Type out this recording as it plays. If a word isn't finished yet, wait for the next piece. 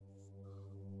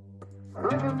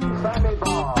Sammy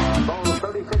Baugh, though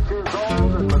 36 years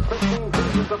old and with 15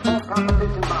 seasons of full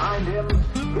competition behind him,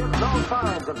 gives no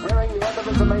signs of nearing the end of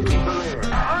his amazing career.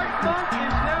 Art Monk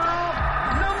is now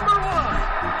number one,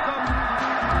 the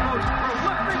most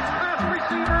prolific pass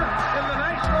receiver in the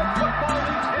National Football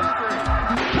League's history.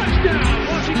 Touchdown,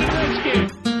 Washington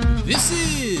Redskins. This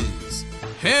is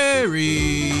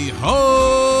Harry Hog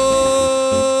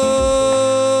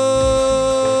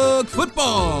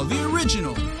Football, the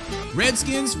original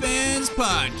Redskins fans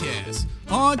podcast.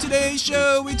 On today's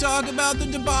show, we talk about the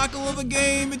debacle of a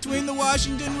game between the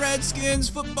Washington Redskins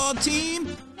football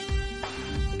team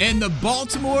and the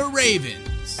Baltimore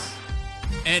Ravens,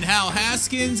 and how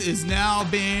Haskins is now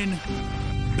been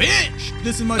benched.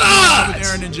 This is much more with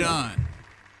Aaron and John.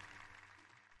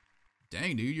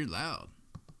 Dang, dude, you're loud.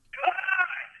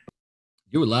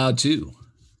 You were loud too.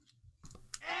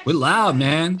 We're loud,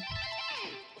 man.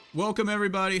 Welcome,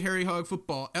 everybody. Harry Hog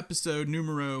Football, episode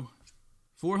numero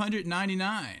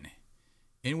 499,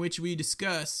 in which we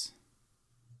discuss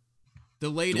the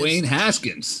latest Dwayne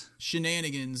Haskins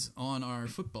shenanigans on our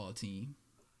football team.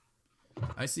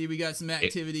 I see we got some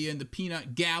activity in the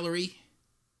Peanut Gallery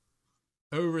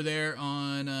over there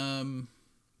on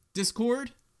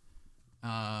Discord.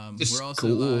 We're also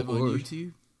live on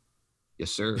YouTube.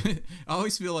 Yes, sir. I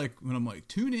always feel like when I'm like,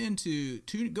 go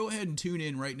ahead and tune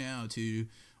in right now to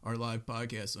our live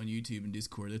podcast on YouTube and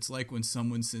Discord. It's like when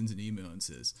someone sends an email and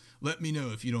says, let me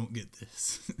know if you don't get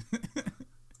this.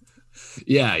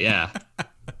 Yeah.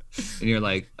 And you're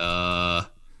like,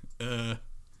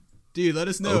 dude, let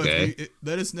us know. Okay.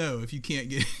 Let us know if you can't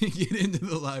get into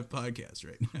the live podcast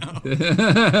right now.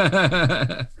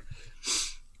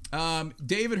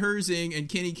 David Herzing and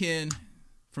Kenny Ken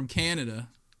from Canada.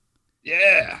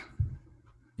 yeah.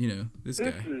 You know, this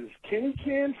guy. This is Kenny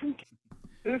Can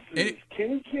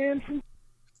from.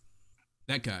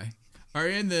 That guy are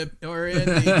in the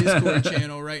Discord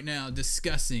channel right now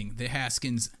discussing the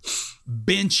Haskins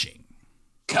benching.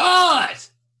 God.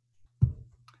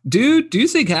 Dude, do you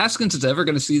think Haskins is ever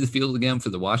going to see the field again for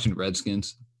the Washington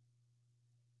Redskins?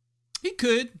 He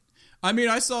could. I mean,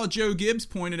 I saw Joe Gibbs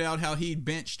pointed out how he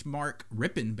benched Mark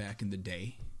Rippon back in the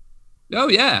day. Oh,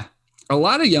 yeah. A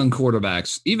lot of young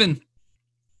quarterbacks, even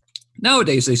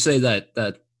nowadays, they say that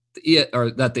the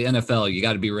NFL, you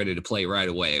got to be ready to play right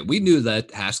away. We knew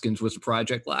that Haskins was a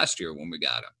project last year when we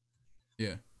got him.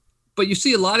 Yeah. But you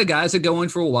see a lot of guys that go in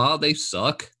for a while, they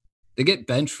suck. They get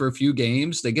benched for a few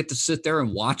games. They get to sit there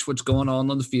and watch what's going on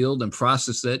the field and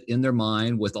process it in their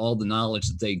mind with all the knowledge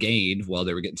that they gained while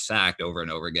they were getting sacked over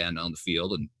and over again on the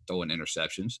field and throwing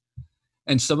interceptions.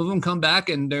 And some of them come back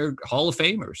and they're Hall of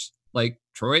Famers, like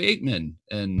Troy Aikman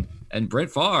and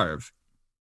Brett Favre.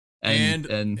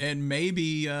 And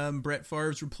maybe Brett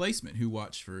Favre's replacement, who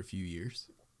watched for a few years.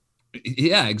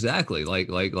 Yeah, exactly. Like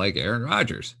Aaron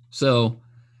Rodgers. So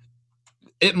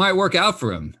it might work out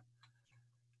for him.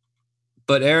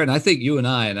 But Aaron, I think you and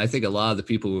I think a lot of the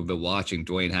people who have been watching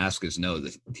Dwayne Haskins know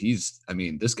that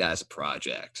this guy's a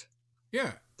project.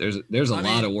 Yeah. There's a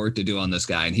lot of work to do on this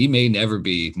guy, and he may never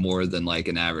be more than like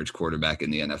an average quarterback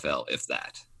in the NFL, if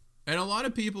that. And a lot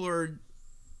of people are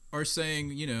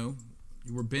saying, you know,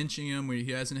 we're benching him when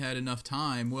he hasn't had enough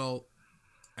time. Well,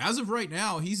 as of right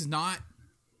now, he's not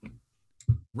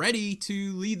ready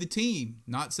to lead the team.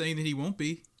 Not saying that he won't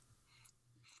be.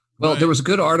 Well, there was a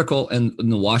good article in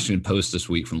the Washington Post this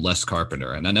week from Les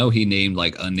Carpenter, and I know he named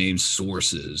like unnamed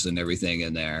sources and everything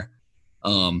in there.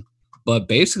 But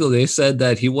basically they said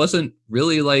that he wasn't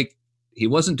really he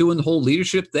wasn't doing the whole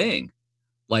leadership thing.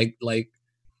 Like,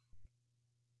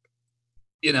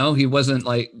 you know, he wasn't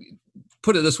like,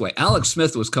 put it this way. Alex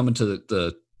Smith was coming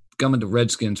to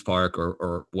Redskins Park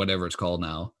or whatever it's called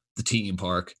now, the team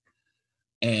park,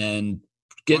 and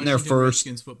getting there first.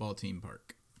 Redskins football team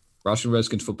park. Washington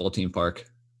Redskins football team park,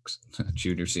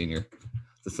 junior, senior,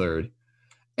 the third.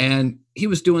 And he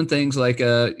was doing things like,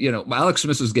 Alex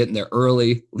Smith was getting there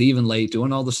early, leaving late,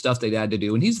 doing all the stuff they had to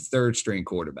do. And he's a third string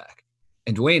quarterback.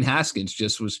 And Dwayne Haskins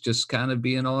was kind of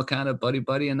being all kind of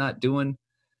buddy and not doing,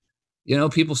 you know,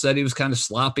 people said he was kind of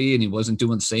sloppy and he wasn't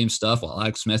doing the same stuff while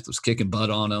Alex Smith was kicking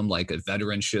butt on him like a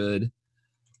veteran should.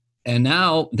 And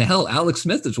now Alex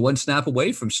Smith is one snap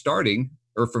away from starting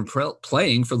or from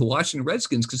playing for the Washington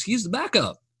Redskins because he's the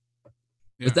backup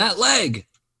with that leg.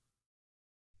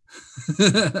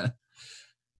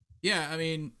 Yeah, I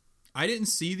mean, I didn't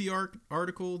see the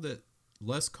article that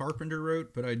Les Carpenter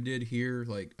wrote, but I did hear,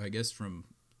 like, I guess from,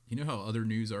 you know how other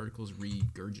news articles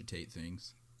regurgitate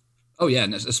things? Oh, yeah,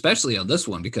 and especially on this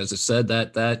one, because it said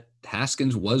that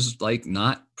Haskins was, like,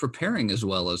 not preparing as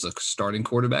well as a starting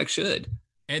quarterback should.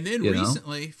 And then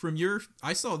recently,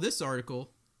 I saw this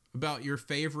article about your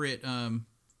favorite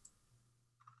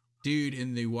dude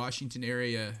in the Washington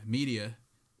area media,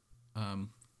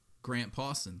 Grant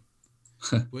Pawson.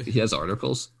 He has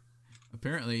articles.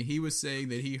 Apparently, he was saying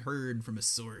that he heard from a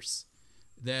source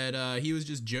that he was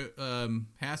just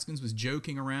Haskins was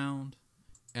joking around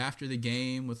after the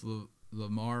game with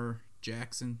Lamar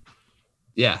Jackson.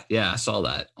 Yeah, I saw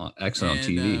that on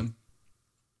TV.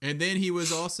 And then he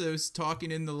was also talking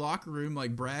in the locker room,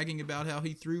 like bragging about how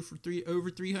he threw for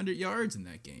over 300 yards in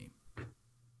that game.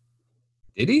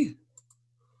 Did he?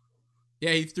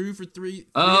 Yeah, he threw for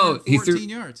 314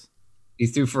 yards. He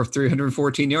threw for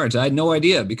 314 yards. I had no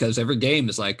idea because every game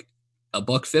is like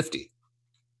 $150.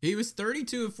 He was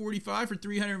 32 of 45 for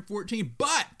 314,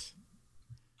 but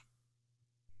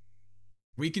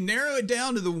we can narrow it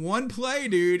down to the one play,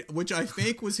 dude, which I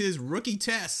think was his rookie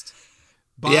test.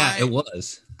 Yeah, it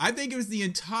was. I think it was the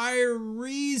entire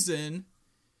reason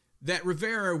that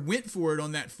Rivera went for it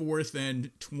on that 4th and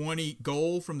 20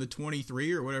 goal from the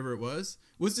 23 or whatever it was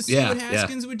to see what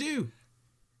Haskins would do.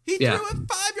 He threw a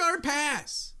 5-yard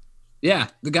pass. Yeah,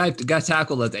 the guy got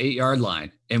tackled at the 8-yard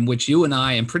line, in which you and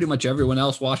I and pretty much everyone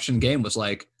else watching the game was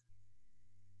like,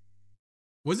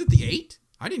 was it the 8?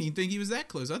 I didn't even think he was that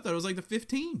close. I thought it was like the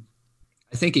 15.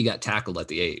 I think he got tackled at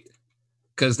the 8.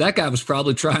 Because that guy was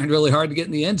probably trying really hard to get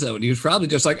in the end zone. He was probably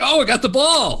just like, oh, I got the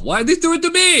ball. Why did they throw it to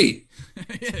me?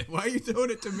 Yeah, why are you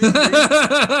throwing it to me?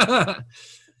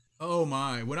 Oh,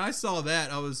 my. When I saw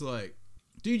that, I was like,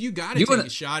 dude, you got to take a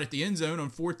shot at the end zone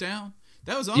on 4th down.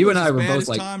 That was almost as bad as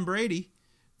Tom Brady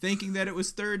thinking that it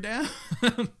was 3rd down.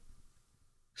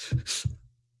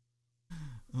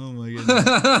 Oh, my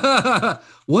goodness.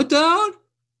 What down?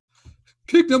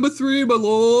 Pick number 3, my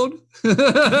lord. Number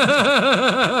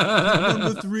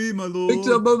 3, my lord. Pick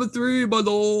number 3, my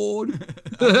lord.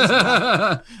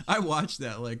 I watched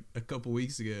that like a couple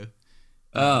weeks ago.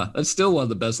 That's still one of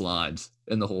the best lines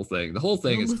in the whole thing. The whole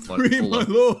thing number is fun. 3, my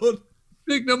lord.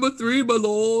 Pick number 3, my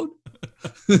lord.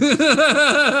 We're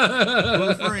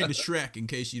referring to Shrek in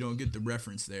case you don't get the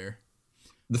reference there.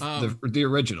 The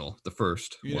original, the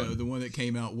first you one. know, the one that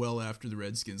came out well after the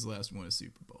Redskins last won a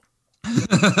Super Bowl.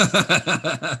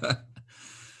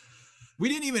 We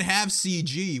didn't even have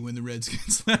CG when the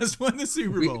Redskins last won the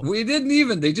Super Bowl. We didn't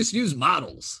even. They just used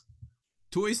models.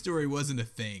 Toy Story wasn't a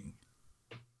thing.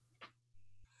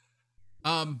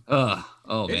 Anyway,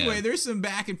 man. There's some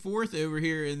back and forth over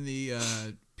here in the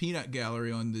Peanut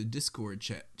Gallery on the Discord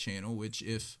channel, which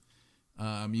if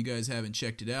you guys haven't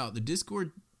checked it out, the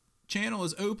Discord channel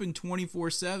is open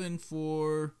 24/7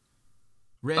 for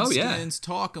Redskins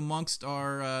talk amongst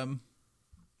our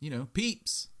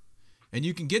peeps. And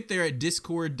you can get there at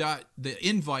Discord. The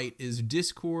invite is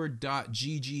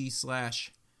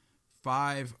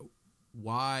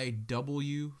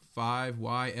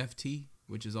discord.gg/5YW5YFT,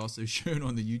 which is also shown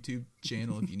on the YouTube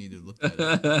channel if you need to look that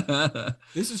up.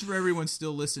 This is for everyone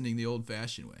still listening the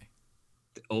old-fashioned way.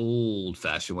 The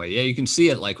old-fashioned way. Yeah, you can see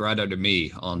it like right under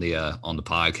me on the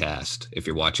podcast if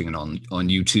you're watching it on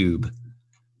YouTube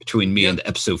between me and the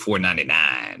episode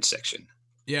 499 section.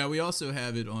 Yeah, we also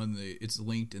have it on it's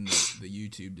linked in the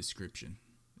YouTube description.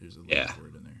 There's a link for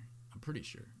it in there. I'm pretty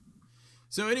sure.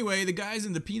 So anyway, the guys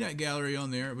in the Peanut Gallery on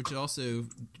there, which also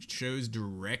shows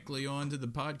directly onto the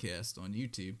podcast on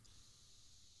YouTube,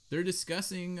 they're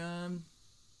discussing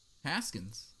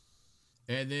Haskins.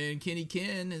 And then Kenny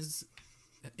Ken is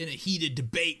in a heated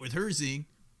debate with Herzing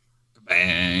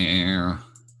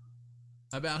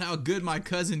about how good my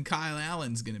cousin Kyle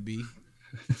Allen's going to be.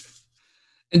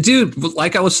 And dude,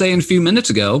 like I was saying a few minutes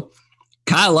ago,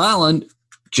 Kyle Allen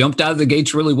jumped out of the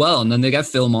gates really well, and then they got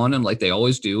film on him like they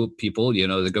always do. People,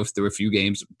 they go through a few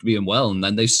games being well, and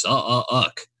then they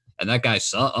suck. And that guy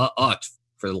sucked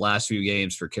for the last few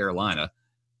games for Carolina.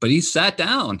 But he sat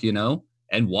down,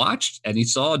 and watched, and he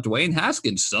saw Dwayne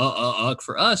Haskins suck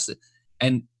for us.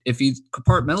 And if he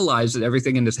compartmentalized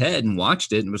everything in his head and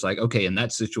watched it and was like, okay, in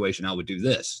that situation, I would do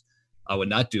this. I would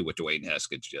not do what Dwayne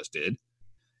Haskins just did.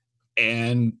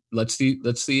 And let's see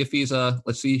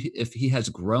if he has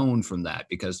grown from that,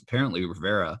 because apparently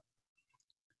Rivera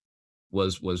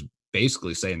was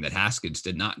basically saying that Haskins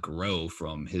did not grow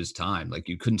from his time. Like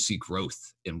you couldn't see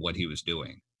growth in what he was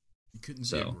doing. You couldn't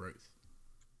see growth.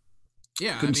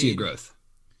 Yeah, couldn't see growth.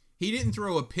 He didn't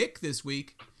throw a pick this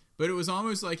week, but it was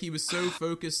almost like he was so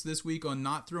focused this week on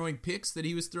not throwing picks that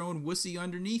he was throwing wussy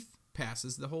underneath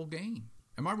passes the whole game.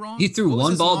 Am I wrong? He threw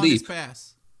one ball deep.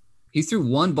 Pass? He threw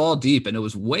one ball deep, and it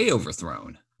was way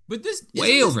overthrown. But this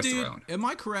overthrown. Dude, am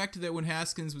I correct that when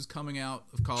Haskins was coming out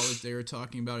of college, they were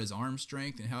talking about his arm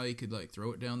strength and how he could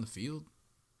throw it down the field?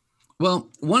 Well,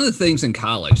 one of the things in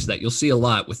college that you'll see a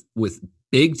lot with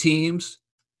big teams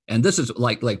And this is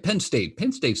like Penn State.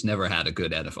 Penn State's never had a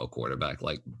good NFL quarterback.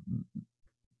 Like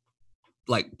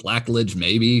Blackledge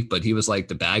maybe, but he was like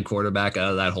the bad quarterback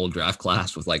out of that whole draft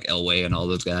class with like Elway and all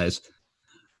those guys.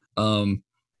 But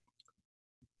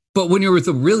when you're with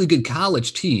a really good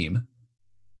college team,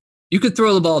 you could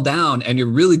throw the ball down and your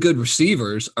really good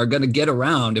receivers are going to get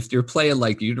around. If you're playing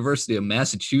like University of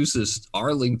Massachusetts,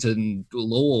 Arlington,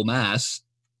 Lowell, Mass,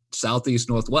 Southeast,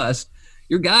 Northwest,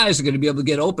 your guys are going to be able to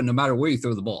get open no matter where you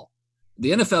throw the ball.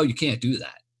 The NFL, you can't do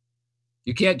that.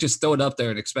 You can't just throw it up there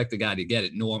and expect the guy to get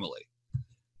it normally.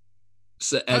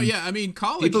 So, I mean,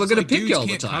 college people are going to pick you all the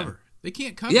can't time. cover. They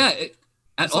can't cover. Yeah,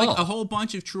 it's like a whole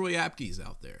bunch of Troy Apke's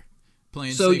out there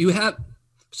playing. So safety.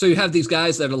 you have these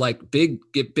guys that are like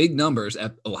get big numbers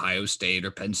at Ohio State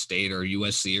or Penn State or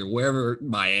USC or wherever,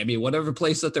 Miami, whatever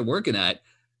place that they're working at.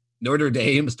 Notre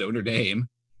Dame. What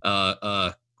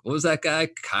was that guy?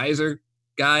 Kaiser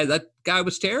guy. That guy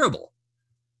was terrible.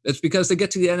 It's because they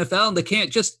get to the NFL and they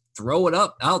can't just throw it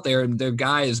up out there and their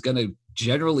guy is going to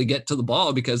generally get to the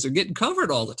ball because they're getting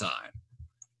covered all the time.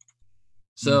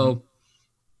 So,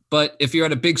 but if you're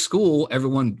at a big school,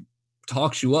 everyone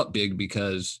talks you up big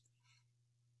because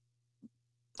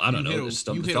I don't know. There's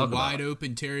stuff you to hit talk a wide about.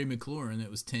 open Terry McLaurin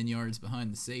that was 10 yards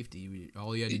behind the safety.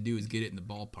 All you had to do is get it in the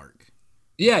ballpark.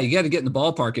 Yeah, you got to get in the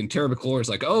ballpark, and Terry McLaurin's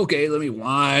like, okay, let me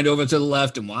wind over to the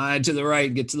left and wind to the right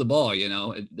and get to the ball, you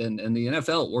know. And the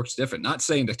NFL it works different. Not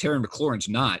saying that Terry McLaurin's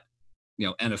not,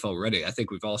 NFL ready. I think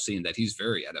we've all seen that he's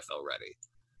very NFL ready.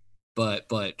 But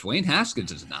Dwayne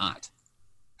Haskins is not.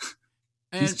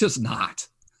 He's just not.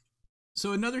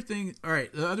 So another thing, all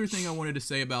right, the other thing I wanted to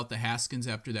say about the Haskins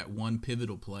after that one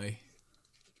pivotal play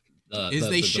is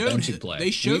they showed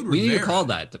Rivera. We need to call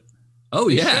that.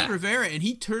 They showed Rivera, and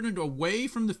he turned away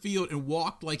from the field and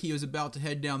walked like he was about to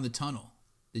head down the tunnel.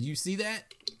 Did you see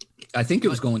that? I think it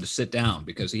was going to sit down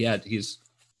because the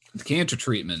cancer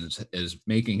treatment is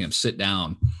making him sit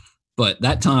down. But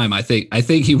that time, I think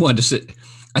he wanted to sit.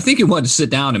 I think he wanted to sit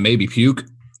down and maybe puke.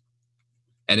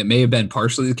 And it may have been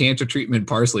partially the cancer treatment,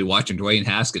 partially watching Dwayne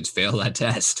Haskins fail that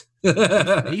test.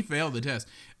 He failed the test.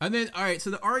 And then, all right, so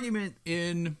the argument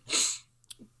in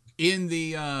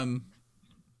the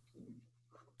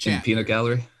chat. In the peanut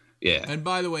gallery? Yeah. And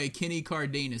by the way, Kenny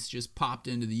Cardenas just popped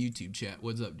into the YouTube chat.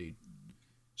 What's up, dude?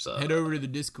 So head over to the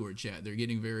Discord chat. They're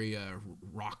getting very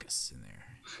raucous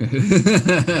in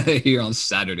there. Here on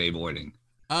Saturday morning.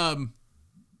 What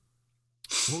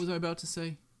was I about to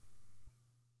say?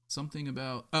 Something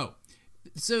about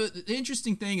so the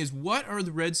interesting thing is, what are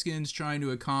the Redskins trying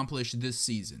to accomplish this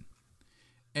season?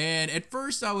 And at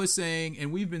first I was saying,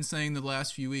 and we've been saying the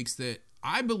last few weeks, that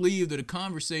I believe that a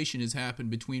conversation has happened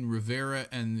between Rivera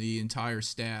and the entire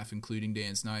staff, including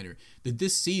Dan Snyder, that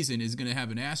this season is going to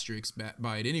have an asterisk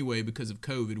by it anyway because of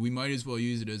COVID. We might as well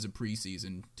use it as a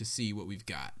preseason to see what we've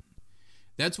got.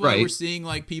 That's why we're seeing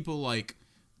like people like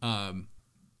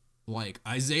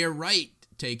Isaiah Wright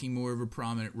taking more of a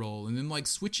prominent role and then like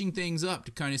switching things up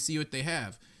to kind of see what they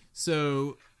have.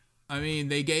 So, I mean,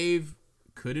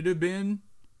 could it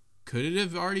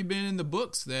have already been in the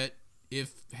books that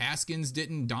if Haskins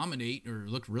didn't dominate or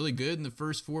look really good in the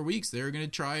first 4 weeks, they were going to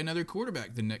try another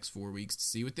quarterback the next 4 weeks to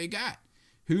see what they got.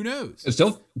 Who knows?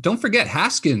 Don't forget,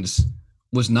 Haskins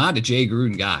was not a Jay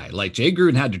Gruden guy. Like, Jay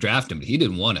Gruden had to draft him, but he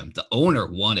didn't want him. The owner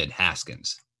wanted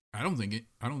Haskins. I don't think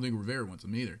Rivera wants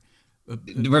him either.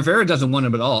 Rivera doesn't want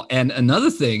him at all. And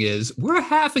another thing is, we're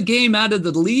half a game out of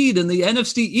the lead in the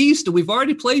NFC East, and we've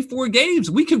already played 4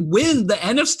 games. We could win the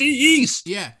NFC East.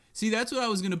 Yeah. See, that's what I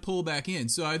was going to pull back in.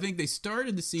 So I think they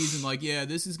started the season like, yeah,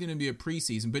 this is going to be a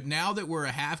preseason. But now that we're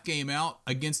a half game out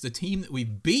against a team that we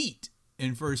beat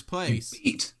in first place.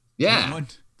 Yeah. The one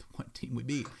team we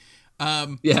beat.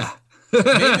 Yeah.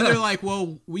 Maybe they're like,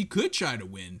 well, we could try to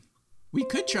win. We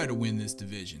could try to win this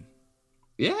division.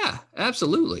 Yeah,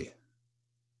 absolutely.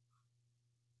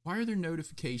 Why are there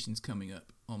notifications coming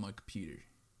up on my computer?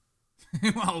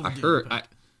 I heard.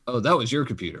 That was your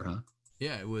computer, huh?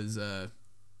 Yeah, it was.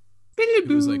 It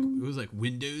was like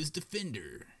Windows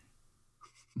Defender.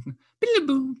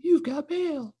 Boom! You've got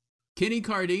mail. Kenny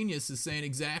Cardenas is saying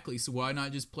exactly. So why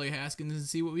not just play Haskins and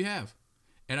see what we have?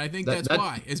 And I think that's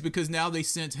why. It's because now they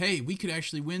sense, hey, we could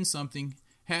actually win something.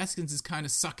 Haskins is kind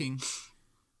of sucking.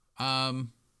 Let's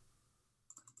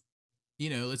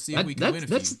see if we can win a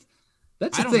few.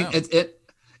 That's the thing.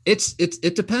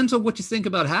 It depends on what you think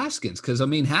about Haskins, because I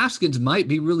mean Haskins might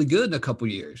be really good in a couple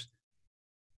years.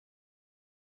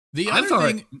 The other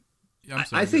thing,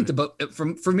 I think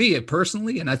for me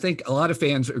personally, and I think a lot of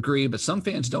fans agree, but some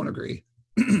fans don't agree.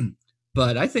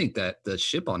 But I think that the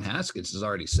ship on Haskins has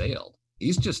already sailed.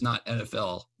 He's just not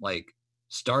NFL like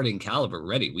starting caliber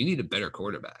ready. We need a better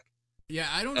quarterback. Yeah,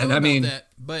 I don't know And, about that,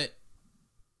 but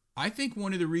I think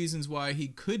one of the reasons why he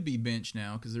could be benched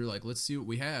now, because they're like, let's see what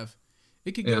we have.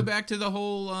 It could go back to the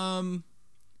whole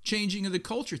changing of the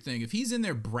culture thing. If he's in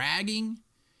there bragging,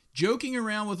 joking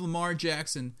around with Lamar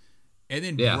Jackson, and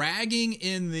then bragging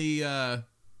in the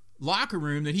locker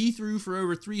room that he threw for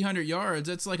over 300 yards,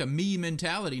 that's like a me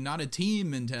mentality, not a team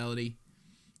mentality.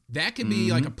 That could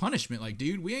be like a punishment. Like,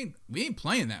 dude, we ain't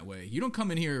playing that way. You don't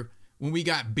come in here when we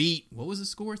got beat. What was the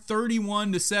score?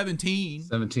 31-17.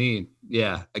 17.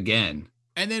 Yeah, again.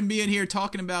 And then being here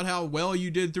talking about how well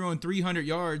you did throwing 300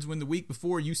 yards when the week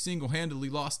before you single-handedly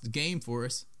lost the game for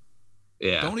us.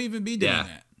 Yeah. Don't even be doing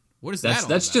that. What is that's that all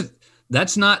that's about?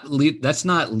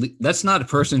 that's not a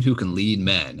person who can lead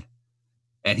men.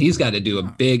 And he's got to do a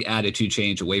big attitude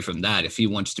change away from that if he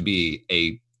wants to be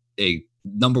a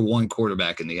number one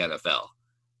quarterback in the NFL.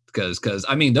 Because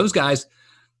I mean, those guys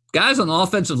on the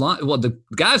offensive line, well, the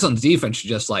guys on the defense are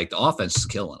just like, the offense is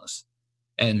killing us.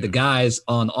 And the guys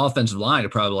on the offensive line are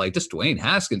probably like, this Dwayne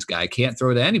Haskins guy can't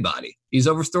throw to anybody. He's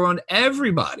overthrowing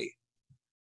everybody.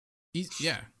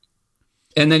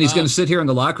 And then he's going to sit here in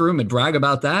the locker room and brag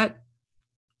about that.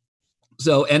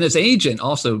 So, and his agent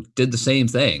also did the same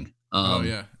thing.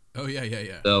 Yeah.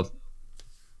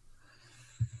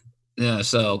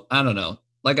 So I don't know.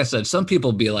 Like I said, some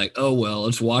people be like, oh, well,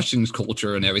 it's Washington's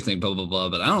culture and everything, blah, blah, blah.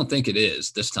 But I don't think it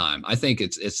is this time. I think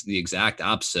it's the exact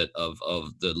opposite of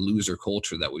the loser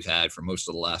culture that we've had for most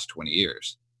of the last 20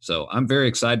 years. So I'm very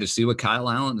excited to see what Kyle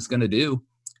Allen is going to do.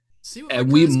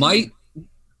 And we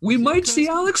might see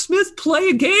Alex Smith play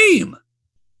a game.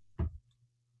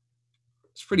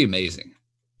 It's pretty amazing.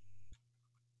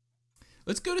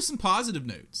 Let's go to some positive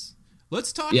notes.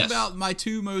 Let's talk about my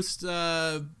two most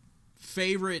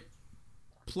favorite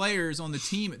players on the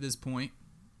team at this point.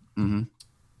 Mm-hmm.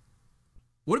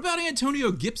 What about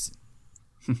Antonio Gibson?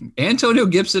 Antonio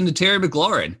Gibson to Terry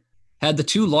McLaurin had the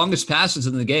two longest passes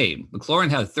in the game. McLaurin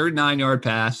had a 39-yard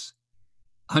pass,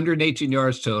 118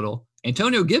 yards total.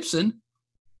 Antonio Gibson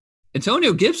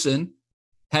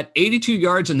had 82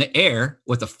 yards in the air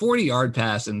with a 40-yard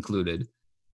pass included,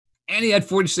 and he had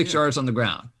 46 yards on the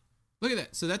ground. Look at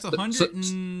that. So that's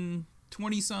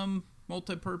 120-some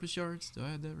multi-purpose yards. Do I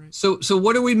have that right? So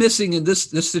what are we missing in this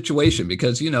situation?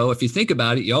 Because, if you think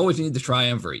about it, you always need the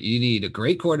triumvirate. You need a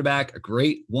great quarterback,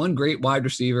 one great wide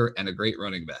receiver, and a great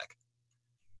running back.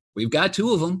 We've got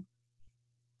two of them.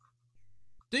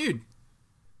 Dude,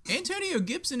 Antonio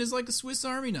Gibson is like a Swiss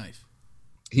Army knife.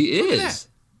 He Look is. at that.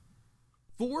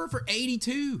 4 for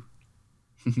 82.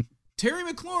 Terry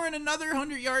McLaurin, another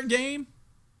 100-yard game.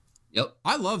 Yep.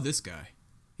 I love this guy.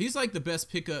 He's like the best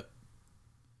pickup.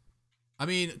 I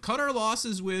mean, cut our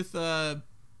losses with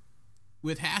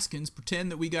Haskins.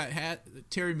 Pretend that we got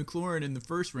Terry McLaurin in the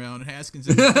first round and Haskins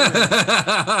in the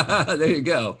third. There you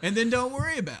go. And then don't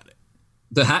worry about it.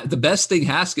 The best thing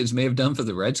Haskins may have done for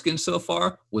the Redskins so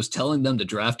far was telling them to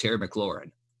draft Terry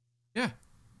McLaurin. Yeah.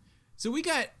 So we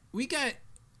got Gibson.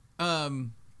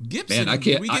 Man, I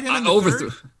can't. We get him I in the overthrew.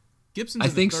 third? Gibson's I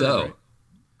in the think third, so. right?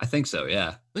 I think so.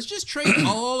 Yeah. Let's just trade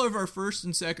all of our first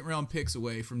and second round picks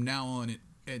away from now on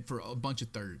and for a bunch of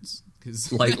thirds,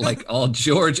 because like all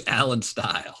George Allen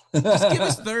style. Just give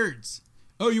us thirds.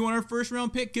 Oh, you want our first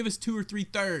round pick? Give us 2 or 3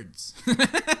 thirds.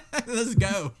 Let's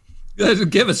go.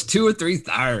 Give us 2 or 3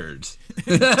 thirds.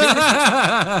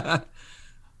 A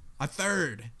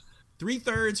third. 3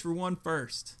 thirds for 1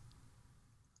 first.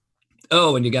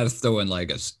 Oh, and you got to throw in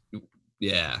like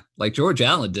George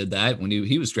Allen did that when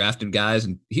he was drafting guys,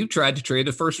 and he tried to trade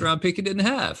a first round pick he didn't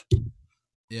have.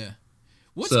 Yeah.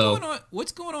 What's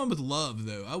going on with Love,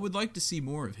 though? I would like to see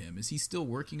more of him. Is he still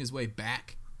working his way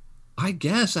back? I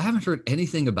guess I haven't heard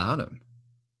anything about him.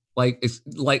 I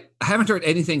haven't heard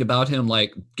anything about him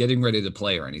like getting ready to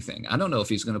play or anything. I don't know if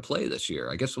he's going to play this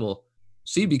year. I guess we'll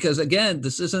see, because again,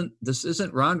 this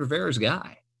isn't Ron Rivera's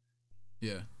guy.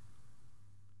 Yeah.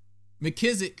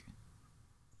 McKissick.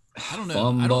 I don't know.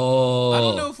 Fumble. I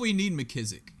don't know if we need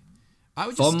McKissick. I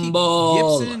would just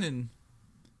Fumble. keep Gibson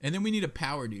and then we need a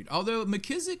power dude. Although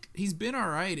McKissick, he's been all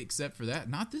right except for that.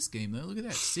 Not this game though. Look at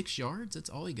that, 6 yards. That's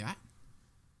all he got.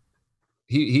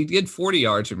 He did 40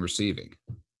 yards in receiving.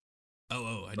 I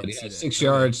didn't see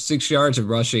that. 6 yards of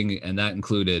rushing, and that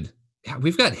included. Yeah,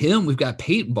 we've got him. We've got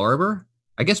Peyton Barber.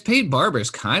 I guess Peyton Barber is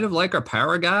kind of like our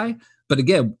power guy, but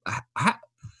again,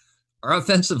 our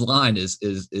offensive line is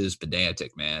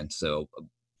pedantic, man. So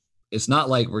it's not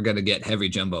like we're going to get heavy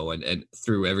jumbo and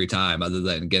through every time, other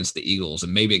than against the Eagles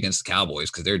and maybe against the Cowboys,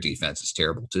 because their defense is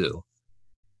terrible too.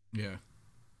 Yeah.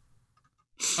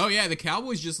 Oh yeah, the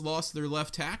Cowboys just lost their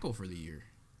left tackle for the year.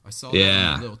 I saw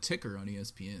that on a little ticker on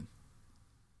ESPN.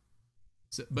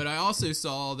 So, but I also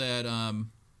saw that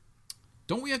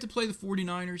don't we have to play the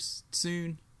 49ers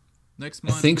soon? Next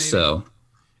month? I think maybe? so.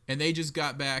 And they just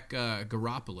got back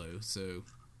Garoppolo, so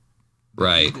the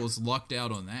Right. Eagles lucked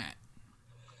out on that.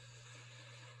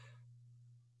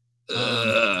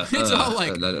 It's all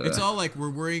like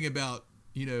we're worrying about,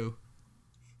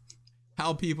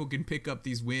 how people can pick up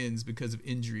these wins because of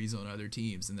injuries on other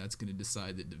teams, and that's going to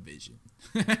decide the division.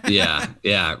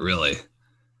 Yeah, really.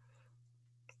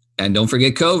 And don't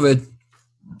forget COVID.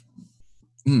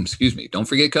 Excuse me. Don't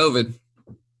forget COVID.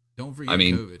 Don't forget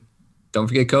COVID. Don't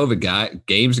forget COVID, guy.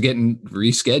 Games getting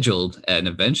rescheduled, and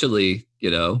eventually,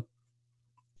 if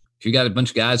you got a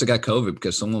bunch of guys that got COVID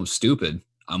because someone was stupid,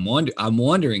 I'm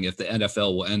wondering if the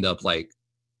NFL will end up like,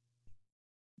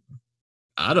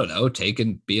 I don't know,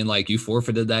 being like, you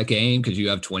forfeited that game because you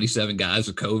have 27 guys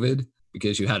with COVID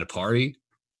because you had a party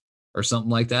or something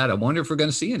like that. I wonder if we're going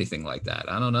to see anything like that.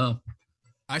 I don't know.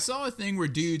 I saw a thing where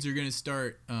dudes are going to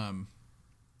start,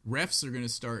 refs are going to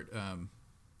start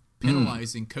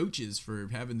penalizing coaches for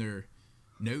having their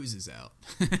noses out.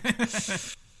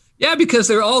 Yeah, because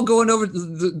they're all going over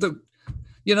the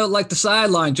like the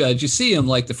sideline judge. You see them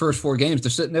like the first 4 games. They're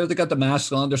sitting there. They got the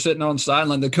masks on. They're sitting on the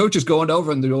sideline. The coach is going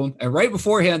over and they're doing, and right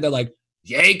beforehand, they're like,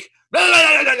 yank. Blah,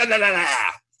 blah, blah, blah, blah, blah.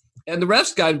 And the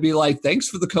refs got to be like, thanks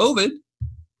for the COVID.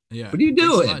 Yeah. What are you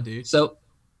doing? Lot, dude. So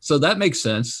that makes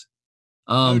sense.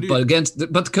 But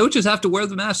the coaches have to wear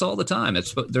the mask all the time.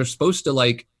 They're supposed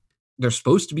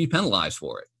to be penalized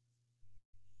for it.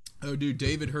 Oh, dude,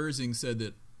 David Herzing said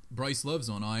that Bryce Love's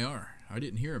on IR. I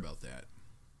didn't hear about that.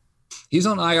 He's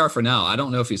on IR for now. I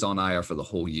don't know if he's on IR for the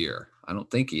whole year. I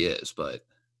don't think he is, but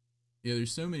yeah,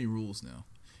 there's so many rules now.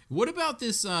 What about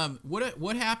this?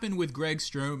 What happened with Greg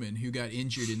Stroman, who got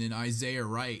injured, and then Isaiah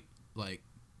Wright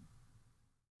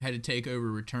had to take over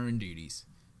return duties?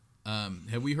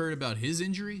 Have we heard about his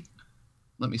injury?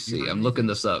 Let me see. I'm looking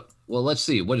this up. Well, let's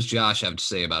see. What does Josh have to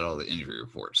say about all the injury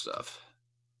report stuff?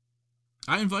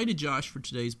 I invited Josh for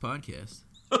today's podcast.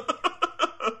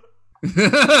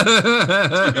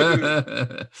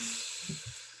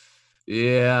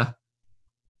 Yeah.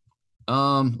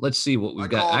 Let's see what we've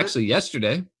got. Actually,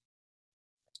 yesterday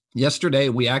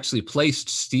we actually placed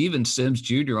Steven Sims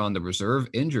Jr. on the reserve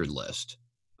injured list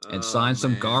and signed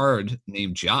some guard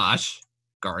named Josh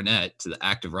Garnett to the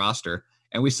active roster.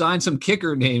 And we signed some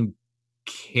kicker named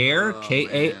Kaare,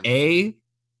 Kaare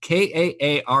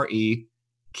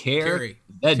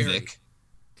Vedvik.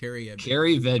 Carey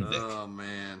Vedvik. Oh,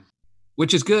 man.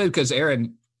 Which is good because,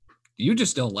 Aaron, you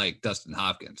just don't like Dustin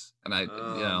Hopkins. And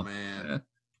man.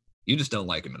 You just don't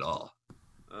like him at all.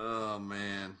 Oh,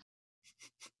 man.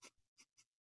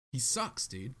 He sucks,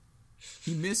 dude.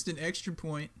 He missed an extra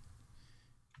point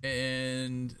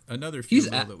and another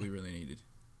field goal that we really needed.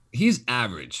 He's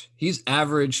average. He's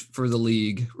average for the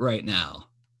league right now.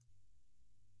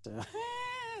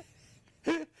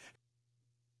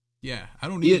 Yeah, I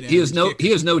don't need. He has no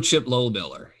Chip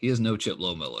Lohmiller. He has no Chip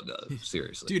Lohmiller.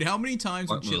 Seriously, dude. How many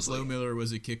times when Chip Lohmiller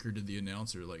was a kicker to the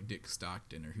announcer, like Dick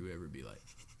Stockton or whoever, be like,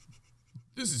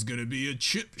 "This is gonna be a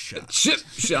chip shot." Chip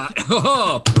shot.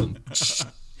 Oh,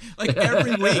 like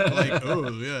every week, like, oh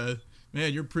yeah,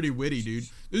 man, you're pretty witty, dude.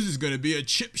 This is gonna be a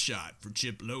chip shot for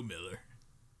Chip Lohmiller.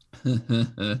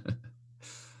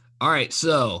 All right,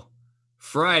 so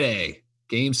Friday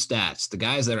game stats. The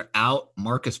guys that are out: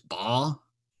 Marcus Ball.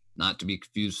 Not to be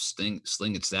confused with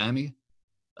Sling and Sammy.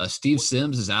 Steve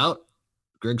Sims is out.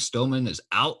 Greg Stoneman is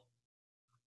out.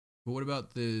 But what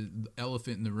about the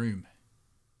elephant in the room?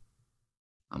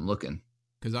 I'm looking.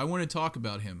 Because I want to talk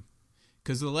about him.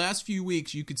 Because the last few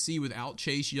weeks, you could see without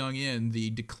Chase Young in,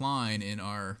 the decline in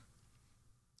our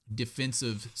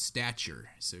defensive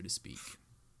stature, so to speak.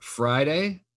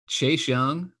 Friday, Chase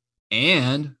Young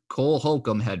and Cole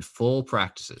Holcomb had full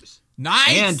practices.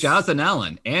 Nice. And Jonathan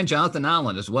Allen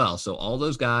as well. So all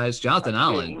those guys, Jonathan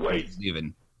Allen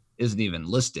isn't even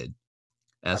listed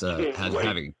as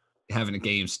having a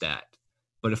game stat.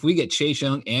 But if we get Chase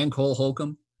Young and Cole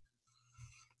Holcomb,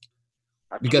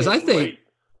 because I think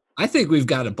we've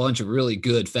got a bunch of really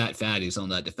good fat fatties on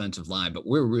that defensive line, but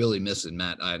we're really missing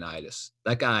Matt Ioannidis.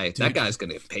 That guy's going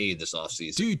to get paid this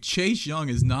offseason. Dude, Chase Young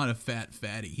is not a fat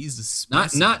fatty. He's a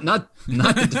specimen. Not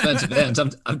the defensive ends.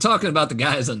 I'm talking about the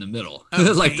guys in the middle,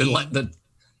 like the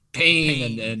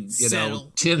Payne and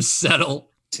Settle. Tim Settle.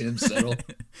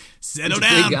 Settle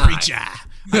down, preacher.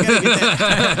 I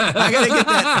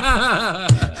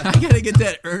gotta get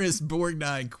that Ernest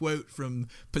Borgnine quote from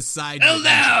Poseidon. Settle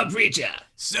down, preacher.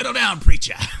 Settle down,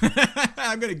 preacher.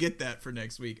 I'm gonna get that for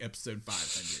next week, episode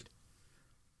 500.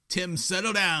 Tim,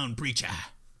 settle down, preacher.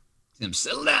 Tim,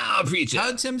 settle down, preacher.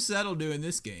 How'd Tim Settle do in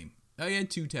this game? Oh, he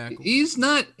had 2 tackles.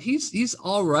 He's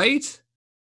all right,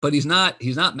 but he's not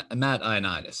Matt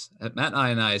Ioannidis. Matt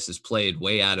Ioannidis has played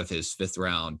way out of his 5th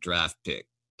round draft pick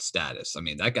status. I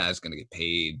mean, that guy's going to get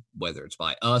paid, whether it's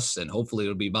by us, and hopefully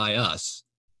it'll be by us.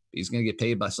 He's going to get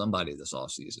paid by somebody this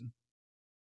offseason.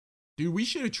 Dude, we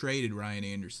should have traded Ryan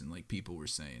Anderson like people were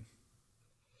saying.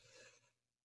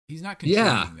 He's not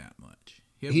contributing that much.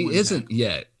 He isn't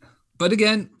yet. But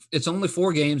again, it's only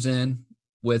 4 games in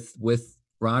with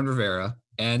Ron Rivera.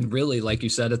 And really, like you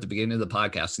said at the beginning of the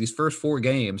podcast, these first 4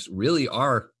 games really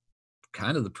are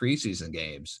kind of the preseason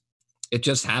games. It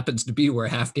just happens to be we're a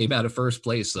half game out of first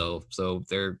place. So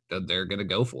they're going to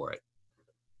go for it.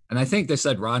 And I think they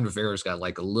said Ron Rivera's got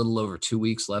like a little over 2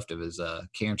 weeks left of his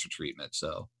cancer treatment.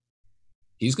 So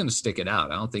he's going to stick it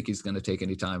out. I don't think he's going to take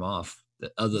any time off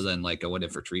other than like going in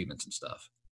for treatments and stuff.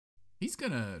 He's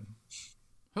going to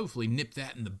hopefully nip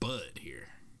that in the bud here.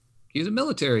 He's a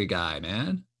military guy,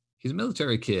 man. He's a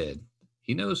military kid.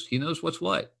 He knows what's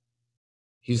what.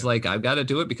 He's like, I've got to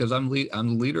do it because I'm the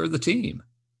leader of the team.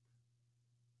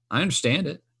 I understand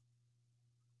it.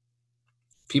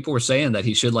 People were saying that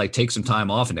he should like take some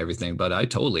time off and everything, but I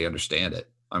totally understand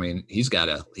it. I mean, he's got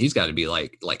to be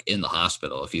like in the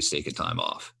hospital if he's taking time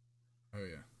off. Oh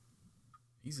yeah.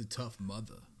 He's a tough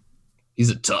mother.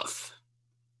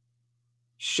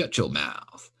 Shut your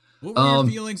mouth. What were your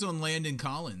feelings on Landon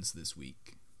Collins this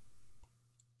week?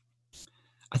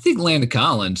 I think Landon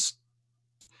Collins,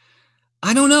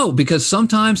 I don't know, because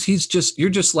sometimes you're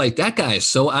just like, that guy is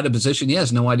so out of position. He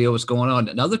has no idea what's going on.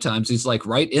 And other times he's like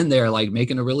right in there, like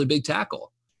making a really big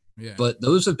tackle. Yeah. But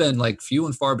those have been like few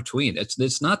and far between.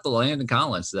 It's not the Landon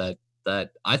Collins that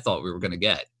I thought we were going to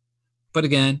get. But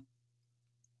again,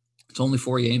 it's only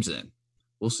 4 games in.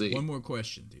 We'll see. One more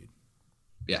question, dude.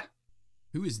 Yeah.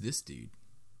 Who is this dude?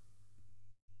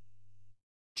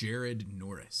 Jared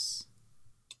Norris.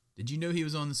 Did you know he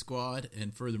was on the squad?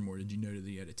 And furthermore, did you know that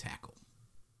he had a tackle?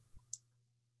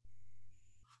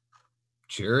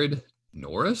 Jared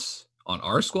Norris on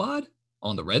our squad?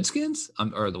 On the Redskins?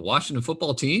 Or the Washington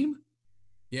football team?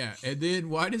 Yeah, and then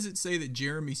why does it say that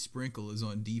Jeremy Sprinkle is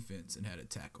on defense and had a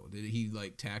tackle? Did he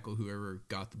like tackle whoever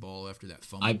got the ball after that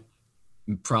fumble?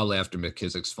 Probably after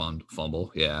McKissick's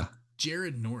fumble, yeah.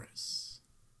 Jared Norris.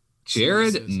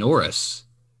 Jared Norris.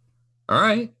 All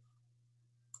right.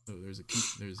 Oh,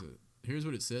 here's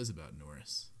what it says about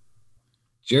Norris.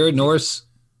 Jared Norris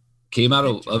came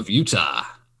out of Utah.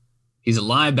 He's a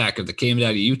linebacker that came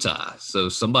out of Utah. So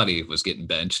somebody was getting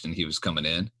benched and he was coming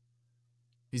in.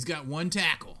 He's got 1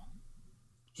 tackle.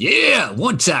 Yeah,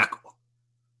 1 tackle.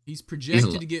 He's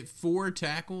projected to get 4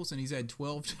 tackles, and he's had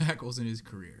 12 tackles in his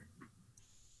career.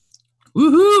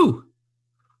 Woohoo!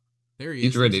 There he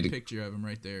is. There's a picture of him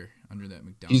right there under that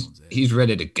McDonald's. He's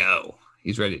ready to go.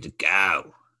 He's ready to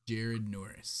go. Jared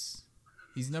Norris.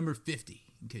 He's number 50,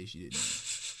 in case you didn't know.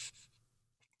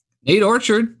 Nate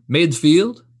Orchard made the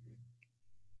field.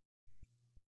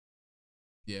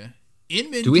 Yeah.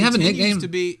 Inman Do we have a nickname to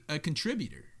be a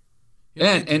contributor? He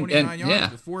had 29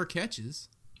 yards with 4 catches.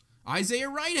 Isaiah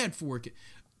Wright had 4.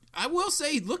 I will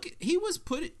say, look,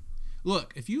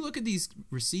 if you look at these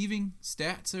receiving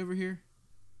stats over here.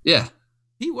 Yeah.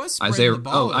 He was spreading the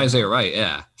ball. Isaiah Wright,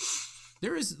 yeah.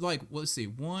 There is let's see,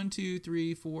 1, 2,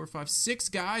 3, 4, 5, 6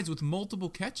 guys with multiple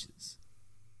catches.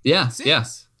 Yeah, 6. yeah.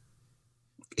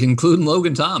 Including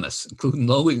Logan Thomas,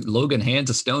 Logan Hands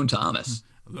of Stone Thomas.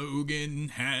 Logan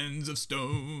Hands of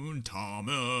Stone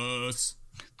Thomas.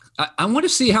 I want to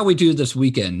see how we do this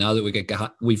weekend now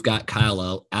that we've got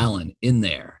Kyle Allen in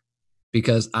there,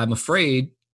 because I'm afraid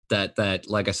that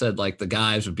like I said, like the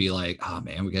guys would be like, oh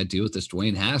man, we got to deal with this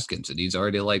Dwayne Haskins, and he's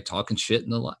already like talking shit in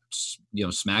the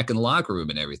smack in the locker room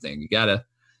and everything. You gotta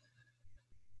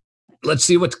let's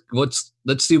see what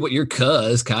your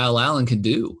cuz Kyle Allen can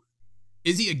do.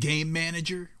 Is he a game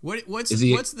manager? What's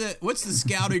the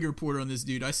scouting report on this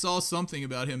dude? I saw something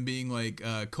about him being like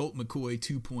Colt McCoy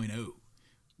 2.0,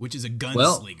 which is a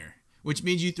gunslinger, which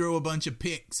means you throw a bunch of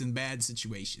picks in bad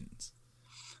situations.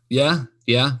 Yeah.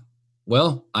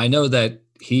 Well, I know that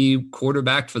he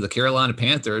quarterbacked for the Carolina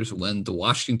Panthers when the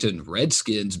Washington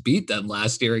Redskins beat them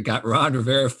last year and got Ron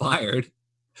Rivera fired.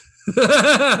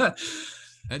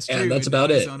 That's true. And that's about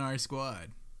it. He's on our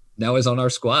squad. Now he's on our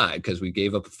squad because we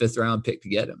gave up a 5th round pick to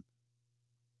get him.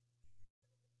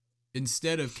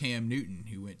 Instead of Cam Newton,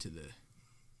 who went to the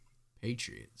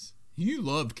Patriots. You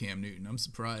loved Cam Newton. I'm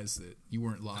surprised that you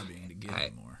weren't lobbying to get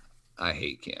him more. I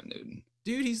hate Cam Newton.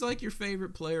 Dude, he's like your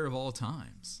favorite player of all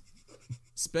times.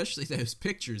 Especially those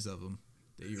pictures of him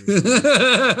that you were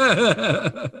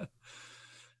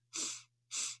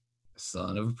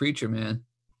Son of a preacher, man.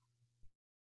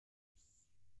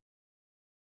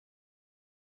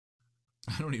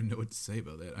 I don't even know what to say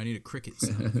about that. I need a cricket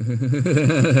sound.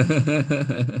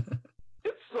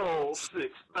 It's all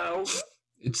 6,000.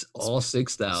 It's all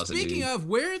 6,000. Speaking of,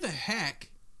 where the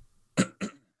heck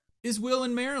is Will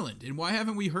in Maryland? And why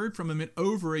haven't we heard from him in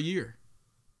over a year?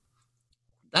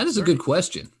 That is a good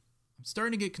question. I'm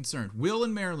starting to get concerned. Will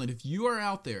in Maryland, if you are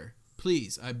out there,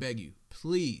 please, I beg you,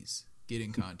 please get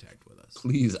in contact with us.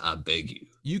 Please, I beg you.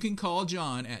 You can call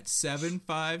John at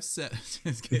 757.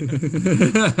 Just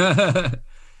kidding.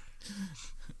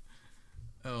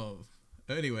 Oh,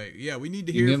 anyway, yeah, we need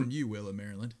to hear from you, Will in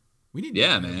Maryland. We need to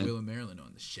have Will in Maryland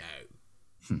on the show.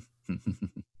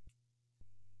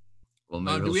 Well,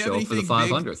 maybe we'll show up for the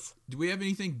 500th. Do we have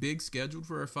anything big scheduled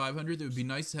for our 500th? It would be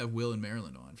nice to have Will in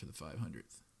Maryland on for the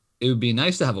 500th. It would be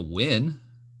nice to have a win.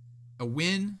 A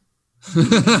win?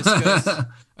 Discuss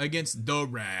against the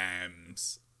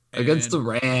Rams. Against the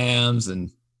Rams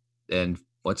and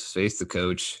what's his face, the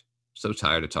coach. So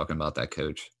tired of talking about that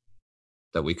coach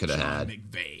that we could have had.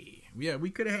 McVay. Yeah,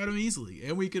 we could have had him easily.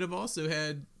 And we could have also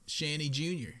had Shanny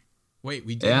Jr. Wait,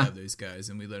 we did have those guys,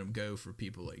 and we let them go for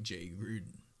people like Jay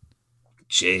Gruden.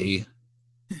 Jay.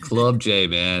 Club J,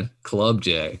 man. Club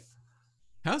J.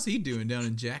 How's he doing down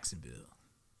in Jacksonville?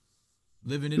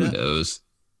 Living it Who up? Who knows?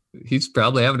 He's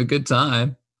probably having a good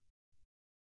time.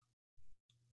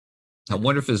 I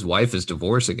wonder if his wife is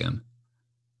divorcing him.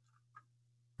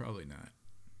 Probably not.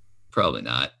 Probably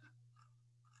not.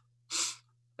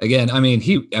 Again,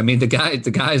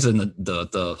 the guy's in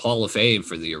the Hall of Fame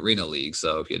for the Arena League,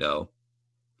 so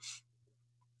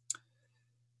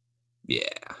yeah.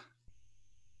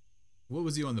 What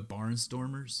was he on, the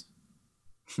Barnstormers?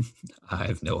 I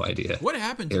have no idea. What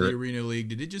happened to the Arena League?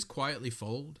 Did it just quietly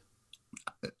fold?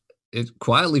 It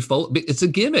quietly fold. It's a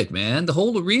gimmick, man. The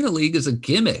whole Arena League is a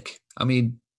gimmick. I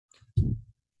mean,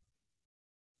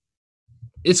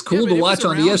 it's cool to watch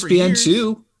on ESPN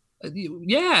too.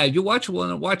 Yeah, you watch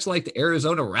like the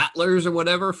Arizona Rattlers or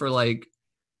whatever for like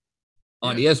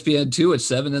on ESPN 2 at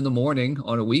 7 a.m.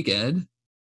 on a weekend,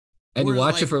 and you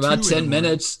watch it for about 10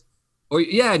 minutes.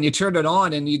 And you turn it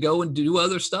on and you go and do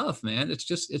other stuff, man. It's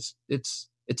just it's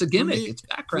a gimmick. It's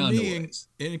background noise.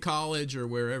 In college or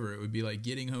wherever, it would be like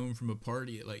getting home from a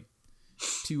party at like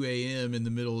 2 a.m. in the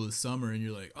middle of the summer, and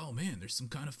you're like, oh man, there's some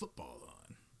kind of football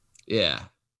on. Yeah.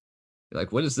 You're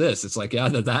like, what is this? It's like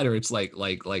either that or it's like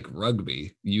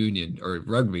rugby union or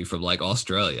rugby from like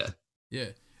Australia.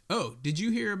 Yeah. Oh, did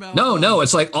you hear about? No,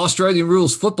 it's like Australian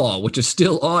rules football, which is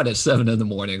still on at 7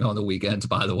 a.m. on the weekends,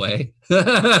 by the way.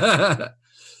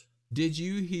 Did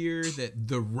you hear that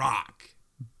The Rock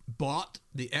bought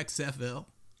the XFL?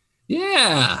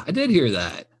 Yeah, I did hear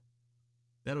that.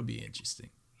 That'll be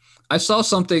interesting. I saw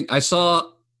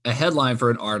a headline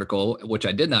for an article, which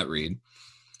I did not read,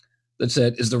 that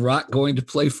said, is The Rock going to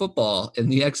play football in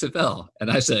the XFL?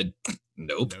 And I said,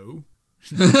 nope. No.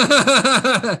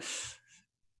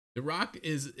 The Rock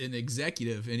is an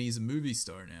executive and he's a movie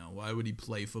star now. Why would he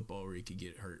play football where he could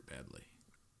get hurt badly?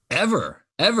 Ever.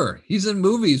 He's in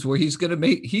movies where he's going to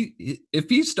make, if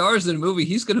he stars in a movie,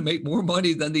 he's going to make more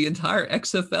money than the entire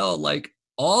XFL, like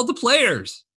all the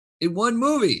players in one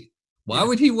movie. Why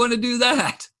would he want to do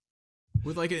that?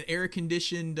 With like an air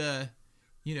conditioned,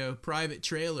 private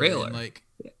trailer. And like,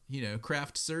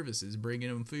 craft services, bringing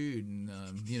them food and,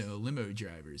 limo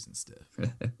drivers and stuff.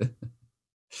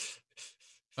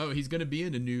 Oh, he's going to be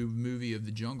in a new movie of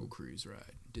the Jungle Cruise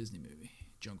ride. Disney movie.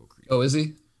 Jungle Cruise. Oh, is he?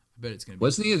 I bet it's going to be.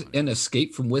 Wasn't he in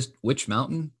Escape from Witch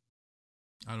Mountain?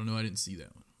 I don't know. I didn't see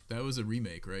that one. That was a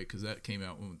remake, right? Because that came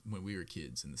out when we were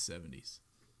kids in the 70s.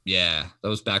 Yeah. That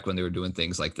was back when they were doing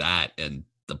things like that and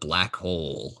The Black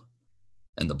Hole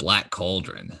and The Black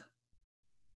Cauldron.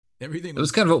 Everything. It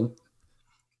was kind of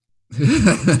a...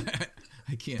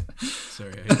 I can't.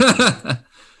 Sorry.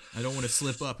 I don't want to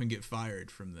slip up and get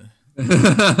fired from the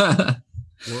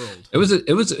world. It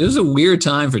was a weird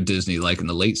time for Disney, like in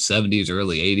the late 70s,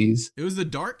 early 80s. It was the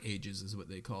dark ages is what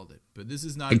they called it. But this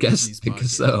is not Disney's podcast. I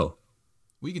guess so.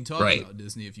 We can talk about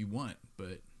Disney if you want,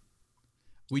 but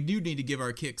we do need to give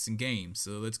our kicks and games,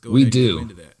 so let's go ahead and go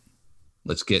into that.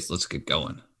 Let's get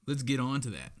going. Let's get on to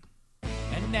that.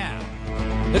 And now,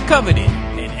 the coveted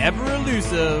and ever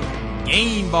elusive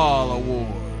Game Ball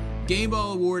Award. Game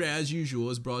Ball Award, as usual,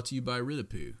 is brought to you by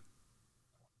Ritapoo.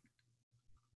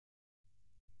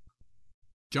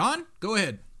 John, go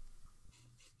ahead.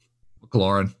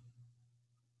 McLaurin.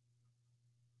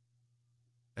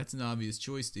 That's an obvious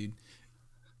choice, dude.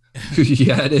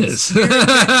 Yeah, it is.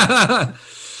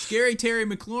 Scary Terry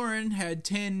McLaurin had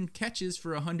 10 catches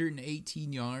for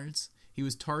 118 yards. He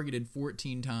was targeted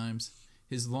 14 times.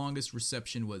 His longest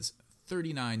reception was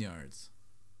 39 yards.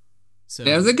 So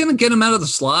Yeah, are they going to get him out of the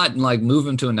slot and like move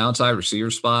him to an outside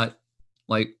receiver spot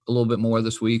like a little bit more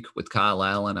this week with Kyle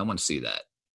Allen? I want to see that.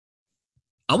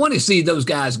 I want to see those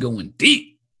guys going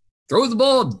deep. Throw the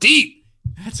ball deep.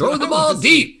 Throw the ball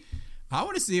deep. I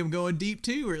want to see him going deep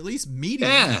too, or at least medium.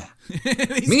 Yeah. At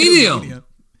least Medium.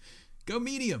 Go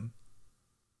medium.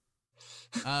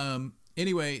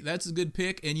 Anyway, that's a good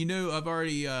pick. And I've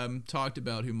already talked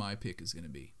about who my pick is going to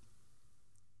be.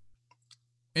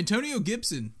 Antonio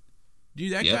Gibson.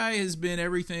 Dude, that guy has been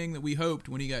everything that we hoped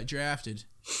when he got drafted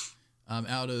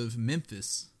out of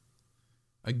Memphis.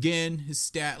 Again, his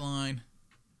stat line,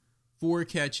 4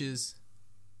 catches,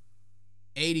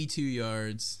 82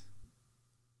 yards,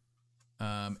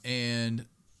 and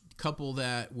couple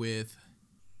that with,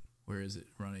 where is it,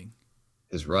 running?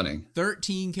 His running.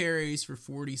 13 carries for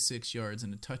 46 yards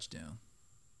and a touchdown.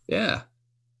 Yeah.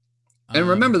 And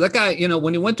remember, that guy,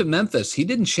 when he went to Memphis, he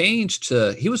didn't change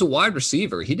he was a wide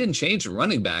receiver. He didn't change to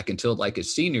running back until like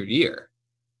his senior year.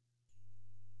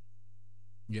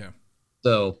 Yeah.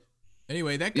 So,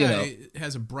 anyway, that guy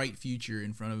has a bright future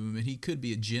in front of him, and he could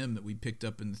be a gem that we picked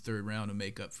up in the 3rd round to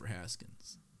make up for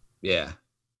Haskins. yeah.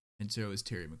 And so is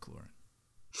Terry McLaurin.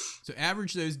 So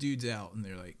average those dudes out, and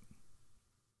they're like,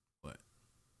 what?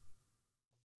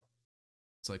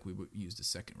 It's like we used a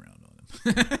 2nd round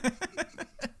on him.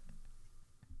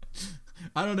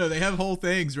 I don't know. They have whole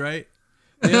things, right?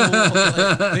 They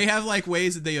have like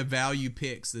ways that they value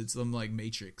picks. It's some like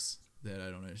matrix that I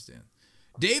don't understand.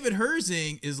 David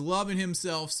Herzing is loving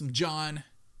himself some John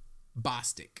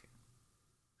Bostic.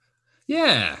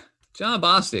 Yeah. John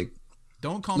Bostic.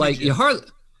 Don't call me Like, Jim.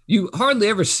 you hardly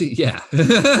ever see,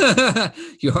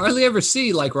 you hardly ever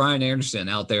see like Ryan Anderson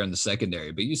out there in the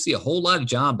secondary, but you see a whole lot of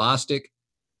John Bostic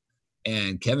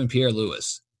and Kevin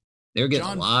Pierre-Louis. They're getting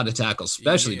a lot of tackles,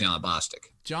 especially John Bostic.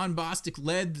 John Bostic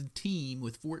led the team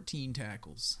with 14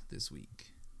 tackles this week.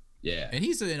 Yeah. And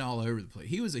he's in all over the place.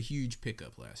 He was a huge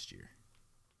pickup last year.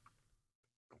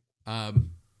 But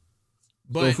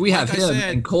so if we have like him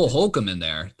and Cole Holcomb in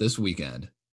there this weekend,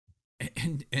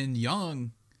 and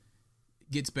Young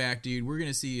gets back, dude, we're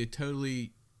gonna see a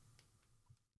totally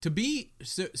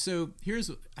so here's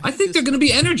I think they're going to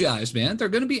be energized, man. They're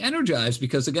going to be energized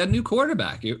because they got a new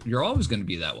quarterback. You're always going to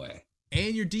be that way.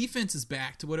 And your defense is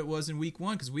back to what it was in week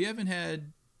 1 because we haven't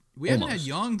had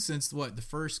Young since the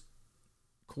first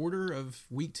quarter of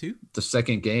week 2. The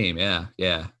second game,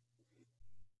 yeah.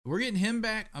 We're getting him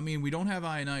back. I mean, we don't have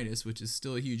Ioannidis, which is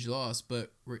still a huge loss,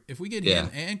 but if we get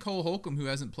him and Cole Holcomb, who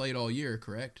hasn't played all year,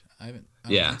 correct? I don't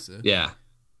think so. Yeah.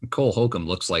 Cole Holcomb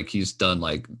looks like he's done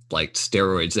like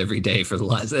steroids every day for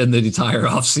the entire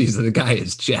offseason. The guy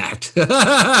is jacked. And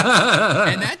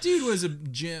that dude was a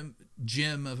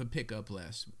gem of a pickup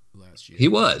last year. He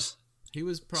was. He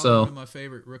was probably one of my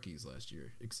favorite rookies last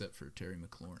year, except for Terry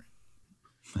McLaurin.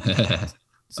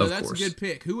 So that's a good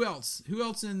pick. Who else? Who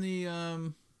else in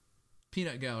the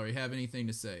peanut gallery have anything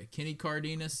to say? Kenny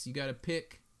Cardenas, you got a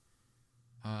pick.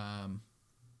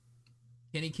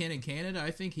 Kenny Ken in Canada, I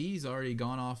think he's already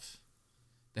gone off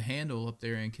the handle up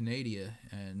there in Canada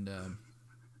and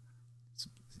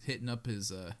hitting up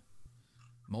his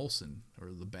Molson or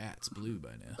Labatt's Blue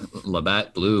by now.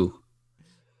 Labatt Blue.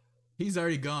 He's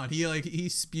already gone. He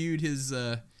spewed his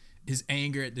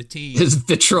anger at the team. His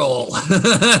vitriol.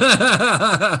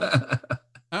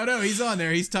 Oh no, he's on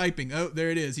there. He's typing. Oh, there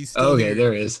it is. He's still okay. here.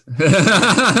 There it is.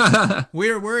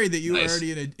 We were worried that you Nice. were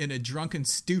already in a drunken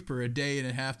stupor a day and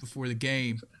a half before the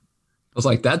game. I was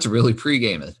like, that's really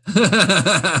pre-gaming.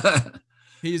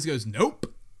 He just goes, nope.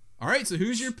 All right, so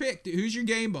who's your pick? Who's your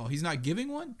game ball? He's not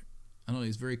giving one? I don't know.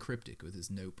 He's very cryptic with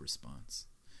his nope response.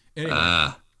 Anyway,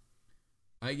 I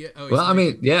get. Oh, well, I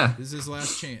mean, yeah. this is his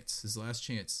last chance. His last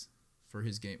chance for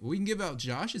his game. Well, we can give out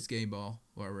Josh's game ball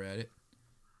while we're at it.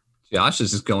 Josh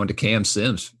is just going to Cam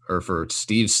Sims or for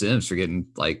Steve Sims for getting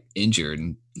like injured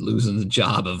and losing the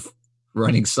job of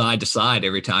running side to side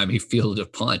every time he fielded a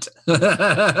punt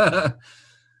or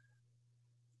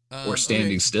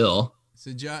standing still.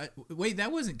 So wait,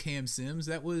 that wasn't Cam Sims.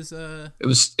 That was It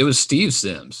was Steve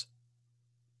Sims.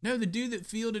 no, the dude that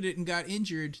fielded it and got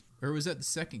injured, or was that the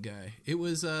second guy? It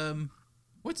was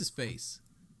what's his face?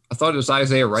 I thought it was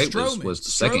Isaiah Wright Stroman. was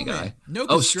the second Stroman. guy. No, Oh,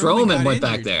 'cause Stroman got went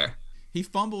back injured. there. He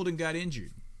fumbled and got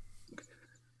injured.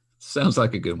 Sounds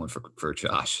like a good one for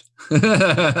Josh.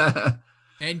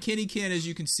 And Kenny Ken, as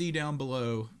you can see down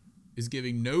below, is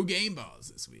giving no game balls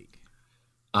this week.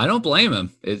 I don't blame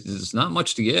him. It's not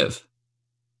much to give.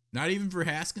 Not even for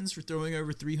Haskins for throwing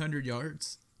over 300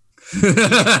 yards. He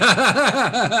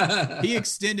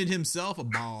extended himself a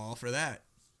ball for that.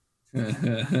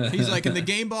 He's like, and the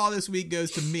game ball this week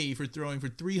goes to me for throwing for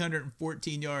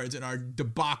 314 yards in our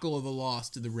debacle of a loss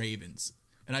to the Ravens.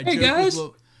 And I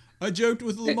joked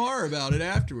with Lamar about it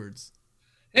afterwards.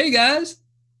 Hey guys,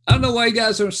 I don't know why you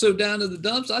guys are so down to the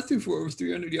dumps. I threw for over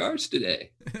 300 yards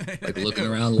today. Like looking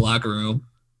around the locker room.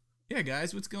 Yeah,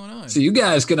 guys, what's going on? So you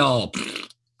guys can all.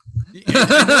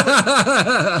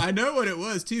 I know what it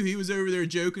was too. He was over there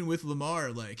joking with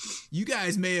Lamar, like, you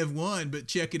guys may have won, but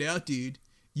check it out, dude.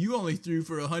 You only threw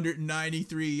for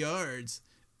 193 yards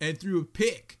and threw a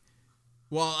pick,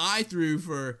 while I threw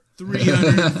for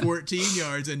 314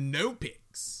 yards and no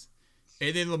picks.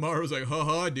 And then Lamar was like,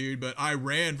 haha, dude, but I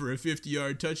ran for a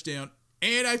 50-yard touchdown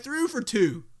and I threw for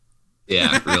 2.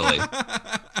 Yeah, really.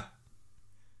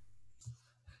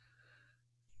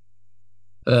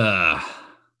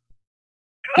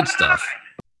 Good stuff.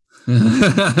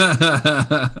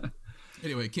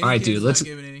 Anyway, all right, dude, let's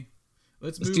move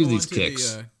do on these to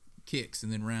kicks. the kicks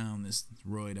and then round this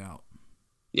roid out.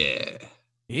 Yeah.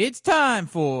 It's time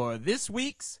for this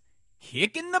week's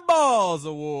Kicking the Balls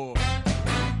Award.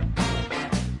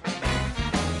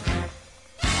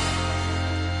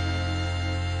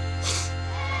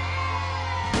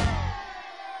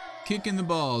 Kicking the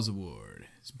Balls Award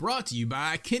is brought to you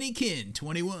by Kenny Ken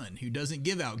 21, who doesn't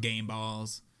give out game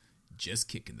balls, just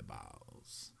kicking the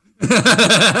balls. This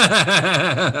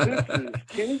is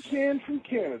Kenny Ken from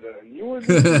Canada, and you're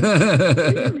listening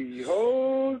to Dairy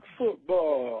Hog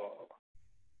Football.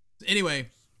 Anyway,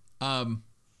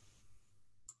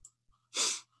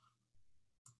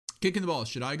 kicking the balls.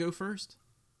 Should I go first?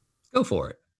 Go for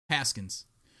it. Haskins.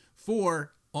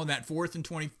 4 on that 4th and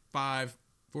 25,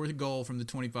 4th and goal from the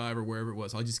 25 or wherever it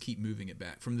was. I'll just keep moving it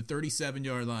back. From the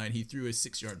 37-yard line, he threw a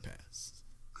 6-yard pass.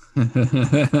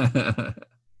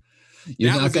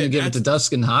 You're not going to give it to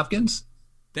Dustin Hopkins?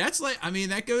 That's like, I mean,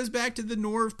 that goes back to the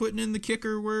Norv putting in the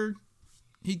kicker where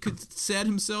he said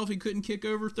himself he couldn't kick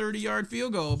over 30-yard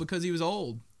field goal because he was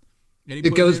old. And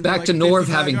It goes back to Norv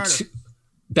having two.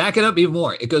 Back it up even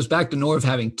more. It goes back to Norv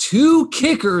having 2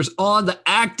 kickers on the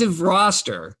active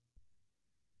roster.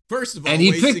 First of all, and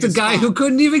he picked a guy who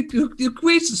couldn't even who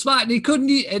wasted the spot, and he couldn't.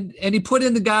 And he put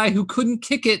in the guy who couldn't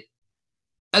kick it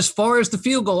as far as the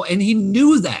field goal, and he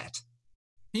knew that.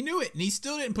 He knew it, and he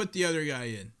still didn't put the other guy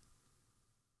in.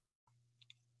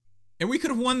 And we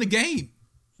could have won the game.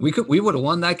 We would have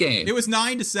won that game. It was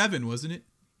 9-7, wasn't it?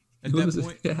 At that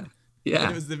point, yeah.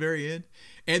 And it was the very end,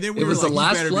 and then we it were was like, the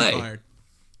last "You better play." be fired."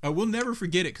 Oh, we'll never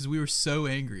forget it because we were so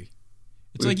angry.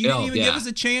 It's like you didn't even give us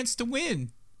a chance to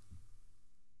win.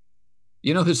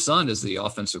 You know, his son is the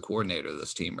offensive coordinator of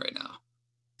this team right now.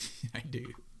 I do.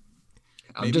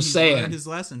 I'm just saying. Learned his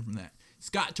lesson from that.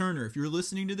 Scott Turner, if you're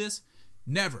listening to this,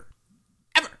 never,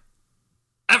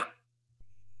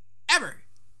 ever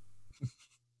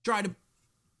try to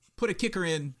put a kicker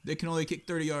in that can only kick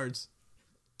 30 yards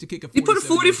to kick a 47. You put a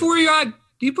 44-year-old.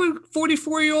 You put a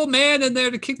 44-year-old man in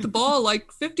there to kick the ball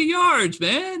like 50 yards,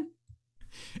 man.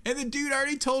 And the dude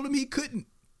already told him he couldn't.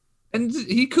 And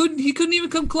he couldn't even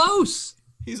come close.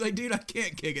 He's like, dude, I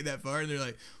can't kick it that far. And they're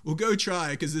like, well, go try,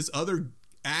 because this other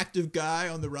active guy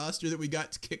on the roster that we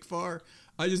got to kick far,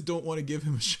 I just don't want to give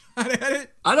him a shot at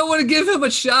it. I don't want to give him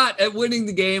a shot at winning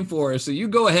the game for us, so you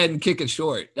go ahead and kick it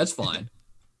short. That's fine.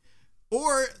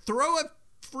 Or throw a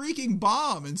freaking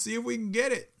bomb and see if we can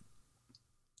get it.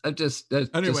 We're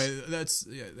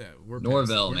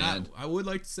Norvell, man. I would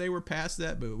like to say we're past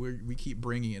that, but we keep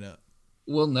bringing it up.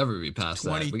 We'll never be past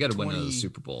that. We got to win another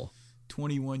Super Bowl.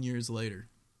 21 years later.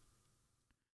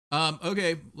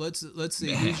 Okay, let's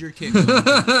see. Who's your kick?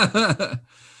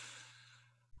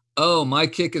 Oh, my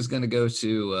kick is going to go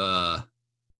to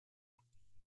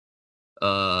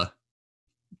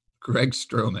Greg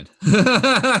Stroman.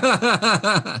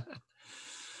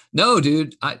 No,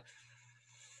 dude.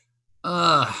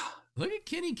 Look at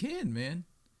Kenny Ken, man.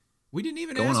 We didn't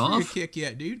even Going ask for off? your kick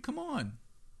yet, dude. Come on.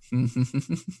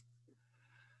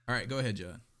 All right, go ahead,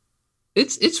 John.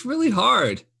 It's really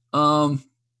hard.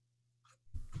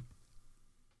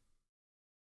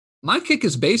 My kick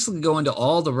is basically going to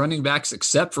all the running backs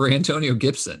except for Antonio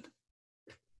Gibson.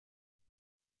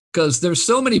 Because there's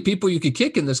so many people you could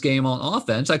kick in this game on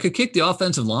offense. I could kick the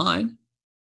offensive line.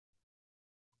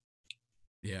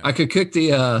 Yeah. I could kick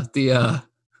the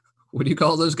what do you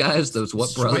call those guys? Those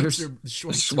what brothers?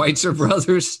 Schweitzer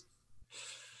brothers.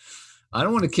 I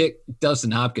don't want to kick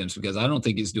Dustin Hopkins because I don't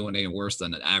think he's doing any worse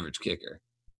than an average kicker.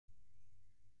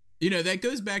 You know, that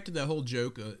goes back to the whole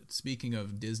joke, speaking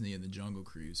of Disney and the Jungle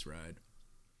Cruise ride,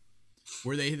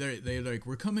 where they're like,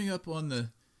 we're coming up on the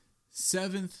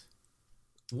 7th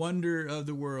wonder of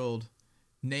the world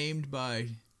named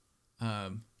by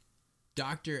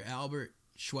Dr. Albert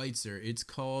Schweitzer. It's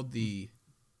called the...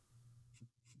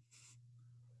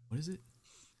 What is it?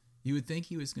 You would think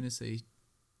he was going to say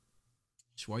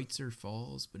Schweitzer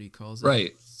Falls, but he calls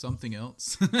it something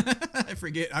else. I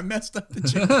forget. I messed up the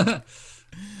joke.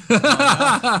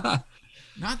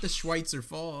 Not the Schweitzer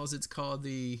Falls. It's called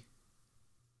the...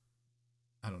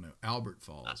 I don't know. Albert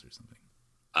Falls or something.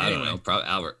 I don't know. Probably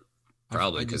Albert.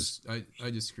 Probably because I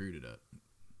just screwed it up.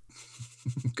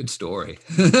 Good story.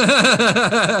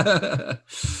 Good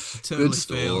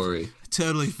story.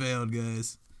 Totally failed,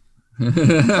 guys.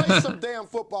 Play some damn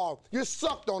football. You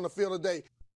sucked on the field today.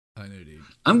 I know, dude.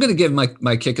 I'm going to give my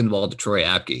kicking the ball to Troy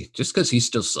Apke just because he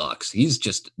still sucks. He's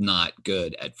just not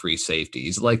good at free safety.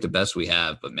 He's like the best we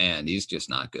have, but man, he's just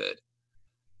not good.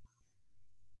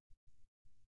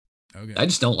 Okay. I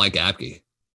just don't like Apke.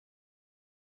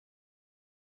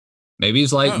 Maybe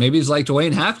he's like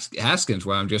Dwayne Haskins,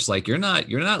 where I'm just like, you're not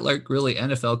like really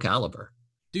NFL caliber.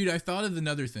 Dude, I thought of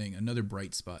another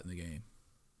bright spot in the game.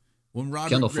 When Robert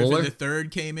Kendall Griffin Fuller? III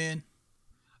came in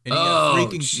and he got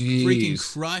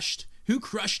freaking crushed. Who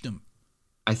crushed him?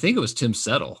 I think it was Tim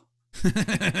Settle.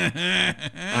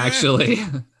 Actually.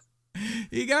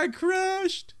 He got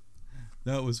crushed.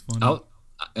 That was funny.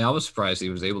 I was surprised he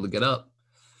was able to get up.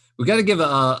 We got to give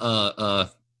a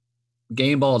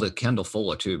game ball to Kendall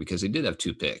Fuller, too, because he did have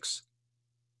 2 picks.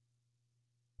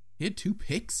 He had 2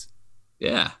 picks?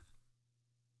 Yeah.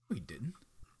 No, he didn't.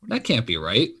 That can't be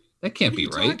right. That can't be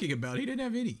right. What are you talking about? He didn't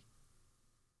have any.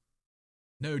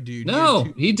 No, dude.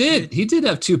 No, he did. He did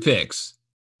have 2 picks.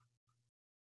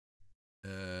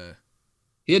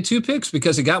 He had 2 picks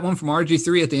because he got one from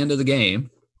RG3 at the end of the game.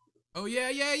 Oh,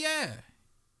 yeah.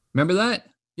 Remember that?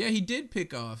 Yeah, he did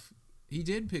pick them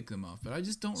off, but I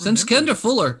just don't remember. Since Kendall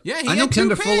Fuller. Yeah, I know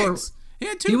Kendall Fuller. He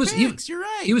had 2 picks. You're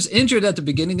right. He was injured at the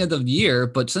beginning of the year,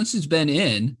 but since he's been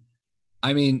in,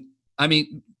 I mean,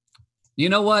 you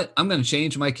know what? I'm going to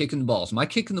change my kicking the balls. My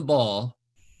kicking the ball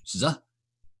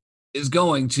is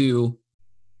going to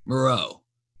Moreau.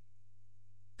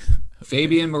 Okay.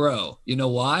 Fabian Moreau. You know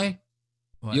why?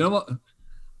 What? You know what?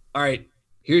 All right.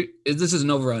 This is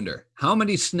an over-under. How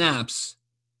many snaps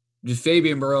did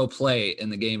Fabian Moreau play in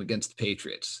the game against the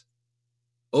Patriots?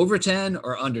 Over 10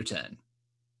 or under 10?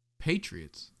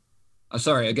 Patriots.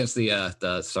 Sorry, against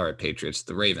the Patriots,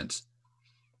 the Ravens.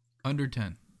 Under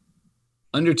 10.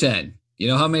 Under 10. You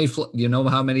know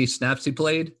how many snaps he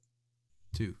played?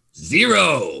 2.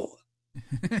 0.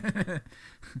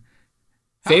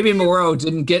 Fabian Moreau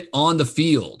didn't get on the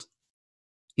field.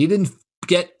 He didn't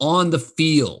get on the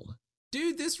field.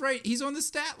 Dude, he's on the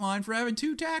stat line for having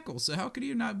 2 tackles, so how could he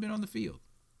have not been on the field?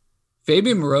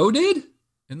 Fabian Moreau did?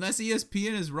 Unless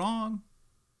ESPN is wrong,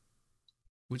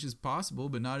 which is possible,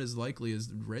 but not as likely as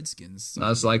the Redskins.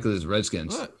 Not as likely as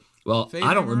Redskins. Look, well, Fabian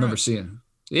I don't Moreau. remember seeing him.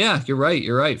 Yeah, you're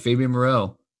right. Fabian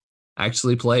Moreau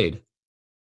actually played.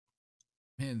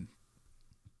 Man.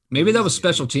 Maybe that was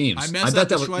special teams. I messed up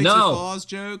the Schweitzer Falls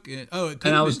joke. It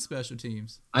could have been special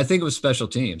teams. I think it was special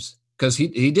teams because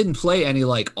he didn't play any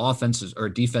like offensive or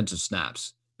defensive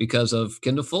snaps because of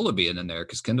Kendall Fuller being in there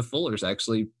because Kendall Fuller is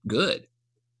actually good.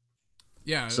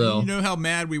 Yeah, so you know how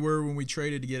mad we were when we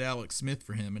traded to get Alex Smith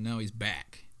for him, and now he's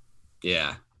back.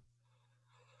 Yeah.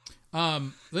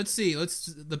 Let's see.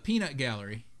 The peanut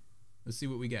gallery. Let's see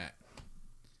what we got.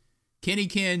 Kenny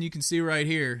Ken, you can see right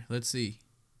here. Let's see.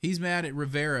 He's mad at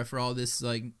Rivera for all this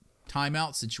like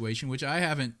timeout situation, which I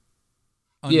haven't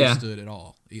understood at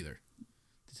all either,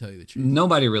 to tell you the truth.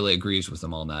 Nobody really agrees with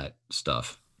him on that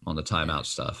stuff, on the timeout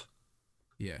stuff.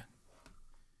 Yeah.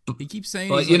 He keeps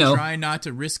saying he's trying not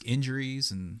to risk injuries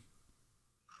and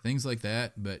things like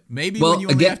that, but maybe when you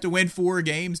only have to win 4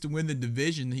 games to win the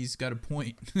division, he's got a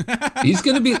point. he's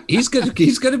gonna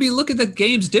be looking at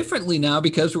games differently now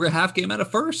because we're a half game out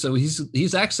of first, so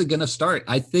he's actually gonna start.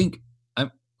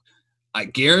 I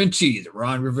guarantee that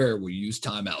Ron Rivera will use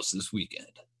timeouts this weekend.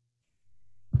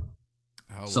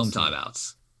 Some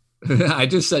timeouts. I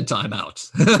just said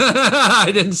timeouts.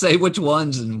 I didn't say which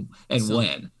ones and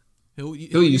when. He'll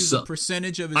use a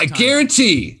percentage of his time.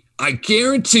 I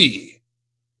guarantee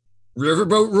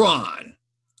Riverboat Ron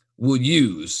will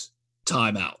use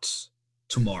timeouts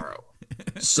tomorrow,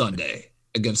 Sunday,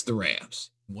 against the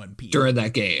Rams. 1 p.m. During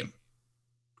that game.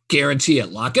 Guarantee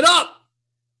it. Lock it up.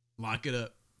 Lock it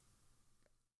up.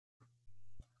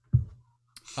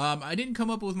 I didn't come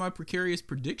up with my precarious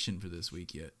prediction for this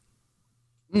week yet.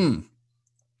 Should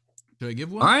I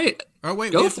give one? All right. Oh,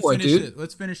 wait. Go for it, dude.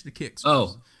 Let's finish the kicks.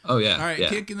 Oh, yeah. All right. Yeah.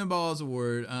 Kicking the Balls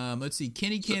award. Let's see.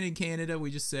 Kenny Ken in Canada,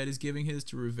 we just said, is giving his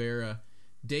to Rivera.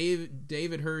 David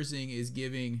Herzing is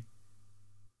giving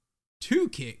 2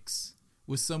 kicks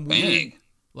with some weird,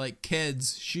 like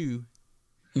Ked's shoe.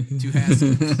 to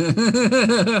Haskins.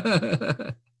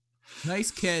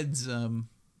 Nice Keds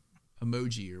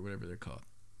emoji or whatever they're called.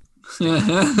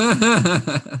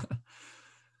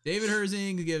 David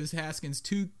Herzing gives Haskins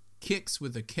 2 kicks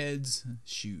with a Keds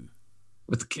shoe.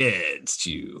 With the Keds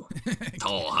shoe.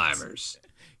 Tallheimers.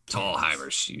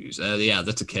 Tallheimers shoes. Yeah,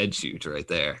 that's a Ked shoe right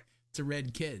there. It's a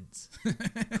red Kids. In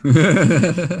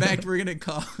fact, we're gonna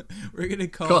call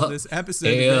this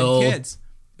episode Red Kids.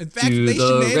 In fact, they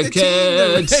should name the team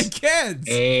the Red Kids.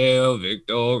 Hail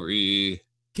victory.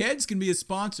 Kids can be a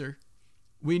sponsor.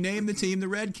 We name the team the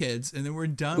Red Kids, and then we're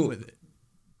done with it.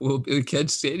 We'll be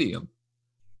Kids Stadium.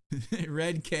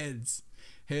 Red Kids.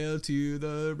 Hail to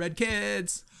the Red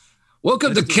Kids.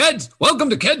 Welcome to Kids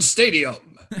Stadium.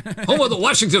 Home of the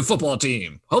Washington football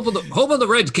team. Home of the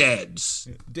Red Kids.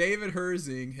 David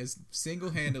Herzing has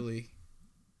single-handedly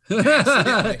He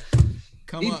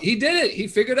did it. He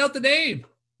figured out the name.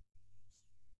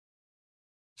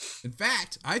 In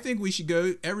fact, I think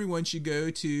everyone should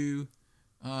go to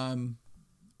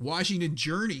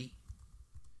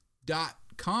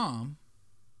WashingtonJourney.com,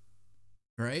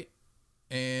 right?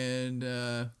 And,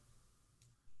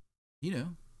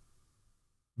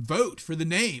 vote for the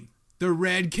name. The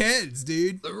Red Kids,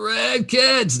 dude. The Red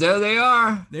Kids. There they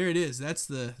are. There it is. That's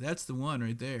the one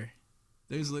right there.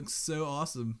 Those look so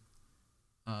awesome.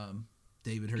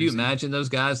 David Herzing. Can you imagine those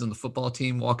guys on the football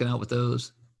team walking out with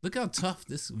those? Look how tough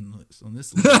this one looks on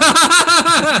this. There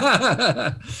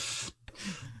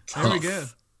we go.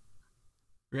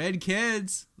 Red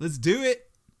Kids. Let's do it.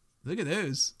 Look at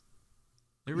those.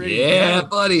 They're ready to go.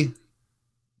 Buddy.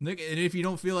 Look, and if you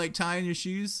don't feel like tying your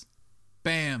shoes,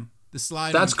 bam. The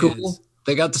slide. That's cool. Kids.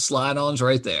 They got the slide-ons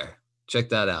right there. Check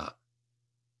that out.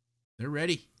 They're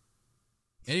ready.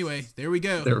 Anyway, there we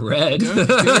go. They're red. Go to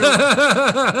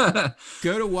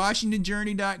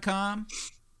WashingtonJourney.com.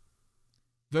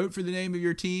 Vote for the name of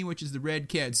your team, which is the Red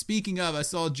Kids. Speaking of, I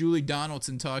saw Julie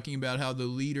Donaldson talking about how the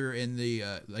leader in the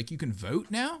you can vote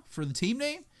now for the team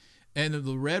name, and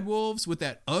the Red Wolves with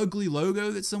that ugly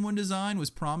logo that someone designed was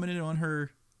prominent on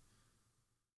her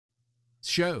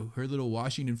show, her little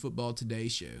Washington Football Today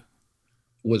show.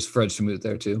 Was Fred Smoot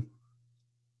there too?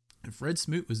 If Fred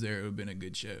Smoot was there, it would have been a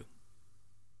good show.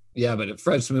 Yeah, but if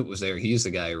Fred Smoot was there, he's the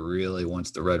guy who really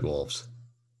wants the Red Wolves.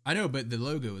 I know, but the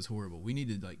logo is horrible. We need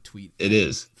to tweet. It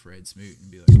is Fred Smoot and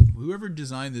be like, whoever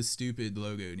designed this stupid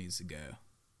logo needs to go.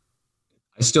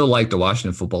 I still like the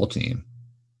Washington football team.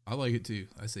 I like it too.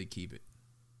 I say keep it.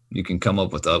 You can come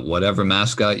up with whatever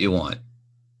mascot you want.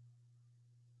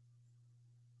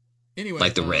 Anyway,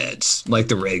 like the Reds, like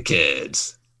the Red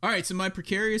Kids. All right, so my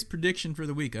precarious prediction for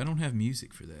the week. I don't have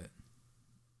music for that.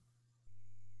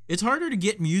 It's harder to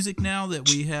get music now that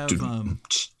we have, that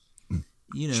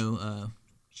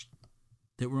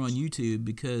we're on YouTube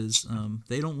because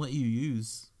they don't let you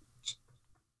use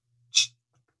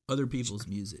other people's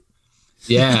music.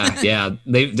 Yeah,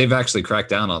 they've actually cracked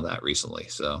down on that recently.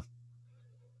 So,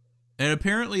 and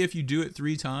apparently, if you do it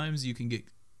 3 times, you can get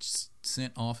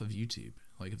sent off of YouTube.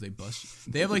 Like if they bust you,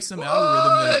 they have like some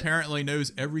algorithm that apparently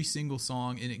knows every single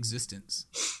song in existence,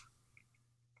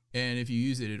 and if you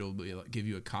use it, it'll be like give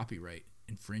you a copyright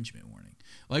infringement warning.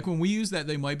 Like when we use that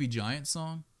 "They Might Be Giants"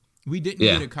 song, we didn't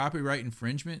get a copyright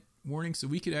infringement warning, so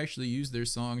we could actually use their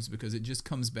songs because it just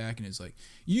comes back and it's like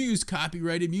you use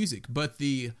copyrighted music, but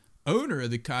the owner of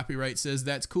the copyright says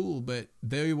that's cool, but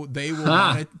they will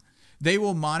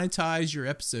monetize your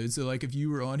episode. So like if you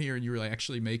were on here and you were like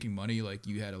actually making money, like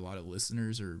you had a lot of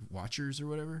listeners or watchers or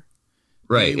whatever,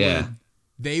 right?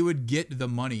 They would get the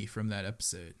money from that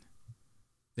episode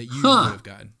that you would have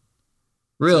gotten.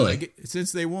 Really? So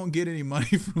since they won't get any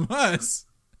money from us,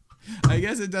 I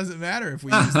guess it doesn't matter if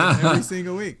we use them every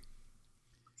single week.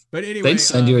 But anyway, they'd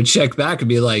send you a check back and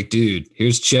be like, dude,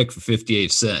 here's a check for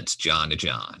 58 cents, John to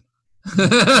John.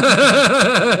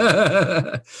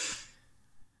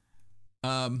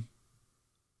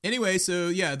 Anyway, so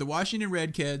yeah, the Washington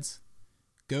Red Kids.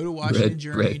 Go to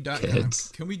WashingtonJourney.com.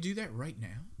 Can we do that right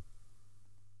now?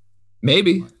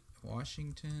 Maybe.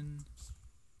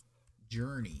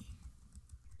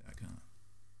 WashingtonJourney.com.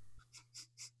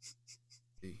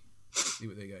 See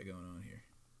what they got going on here.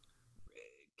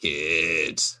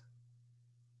 Kids.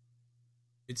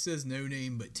 It says no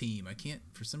name but team. I can't,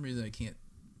 for some reason, I can't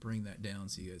bring that down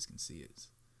so you guys can see it.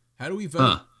 How do we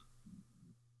vote?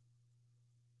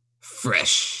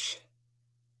 Fresh.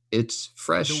 It's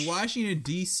fresh. The Washington,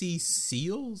 D.C.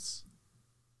 Seals?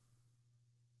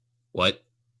 What?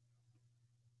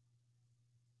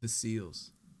 The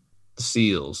Seals. The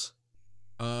Seals.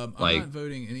 I'm not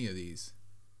voting any of these.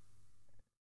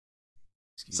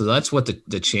 So that's what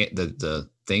the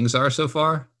things are so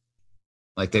far?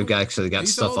 Like they've got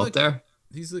These stuff all up look- there.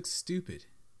 These look stupid.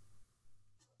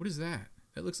 What is that?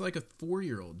 That looks like a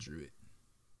 4-year-old drew it.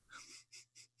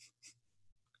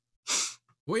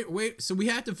 Wait. So we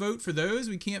have to vote for those?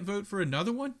 We can't vote for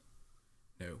another one?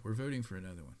 No, we're voting for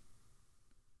another one.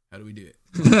 How do we do it?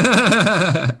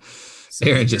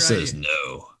 Aaron just says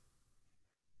no.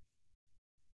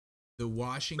 The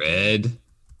Washington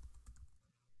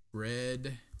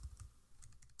Red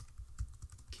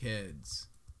Keds.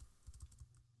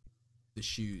 The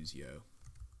shoes, yo.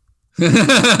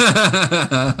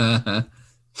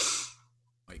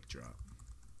 Mic drop.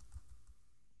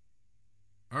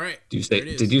 All right.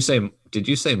 Did you say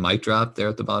mic drop there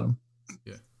at the bottom?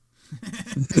 Yeah.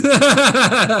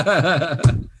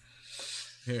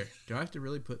 Here, do I have to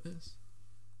really put this?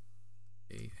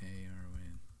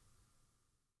 AARON.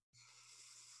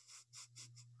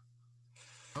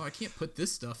 Oh, I can't put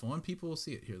this stuff on. People will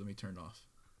see it. Here, let me turn it off.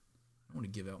 I want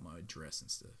to give out my address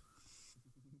and stuff.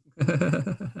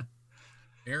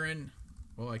 Aaron,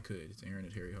 well, I could. It's Aaron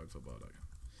at harryhogfootball.com.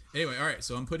 Anyway, all right,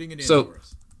 so I'm putting it in for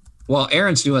us. While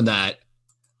Aaron's doing that,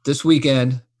 this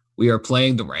weekend we are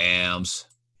playing the Rams.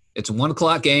 It's a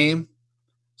 1:00 game.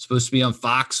 It's supposed to be on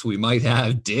Fox. We might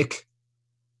have Dick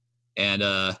and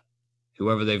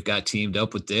whoever they've got teamed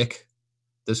up with Dick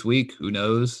this week. Who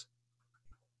knows?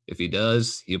 If he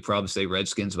does, he'll probably say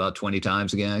Redskins about 20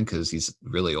 times again because he's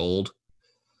really old.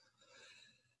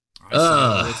 I say it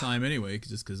all the time anyway,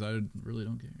 just because I really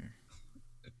don't care.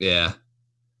 Yeah.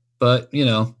 But,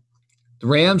 the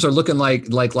Rams are looking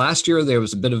like last year there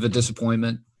was a bit of a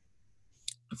disappointment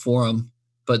for them.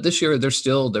 But this year they're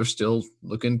still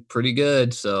looking pretty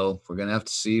good. So we're gonna have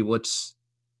to see what's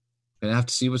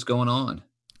going on.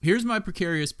 Here's my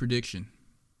precarious prediction.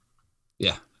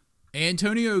 Yeah.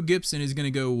 Antonio Gibson is going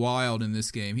to go wild in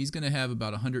this game. He's going to have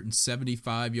about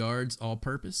 175 yards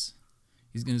all-purpose.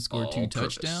 He's going to score 2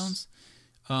 touchdowns.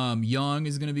 Young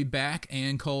is going to be back,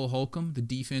 and Cole Holcomb. The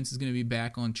defense is going to be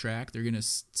back on track. They're going to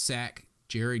sack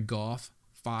Jared Goff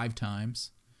 5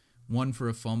 times, 1 for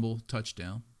a fumble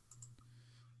touchdown.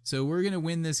 So we're going to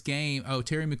win this game. Oh,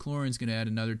 Terry McLaurin's going to add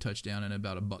another touchdown and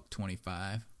about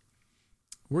 $1.25.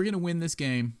 We're going to win this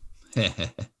game.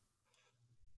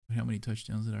 How many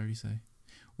touchdowns did I already say?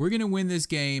 We're going to win this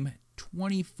game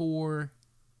 24-17.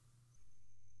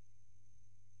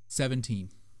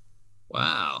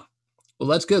 Wow. Well,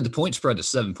 that's good. The point spread is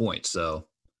 7 points, so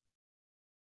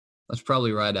that's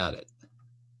probably right at it.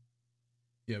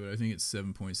 Yeah, but I think it's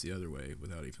 7 points the other way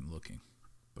without even looking.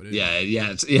 But yeah,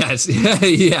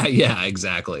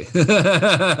 exactly.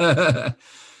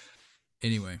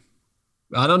 Anyway,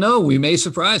 I don't know. We may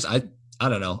surprise. I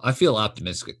don't know. I feel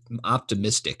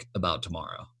optimistic about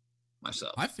tomorrow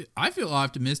myself. I feel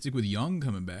optimistic with Young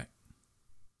coming back.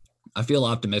 I feel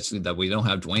optimistic that we don't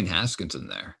have Dwayne Haskins in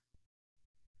there.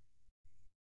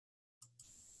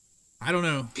 I don't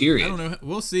know. Period. I don't know.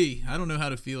 We'll see. I don't know how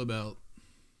to feel about.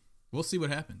 We'll see what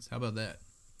happens. How about that?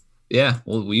 Yeah,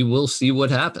 well, we will see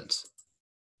what happens.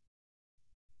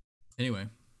 Anyway,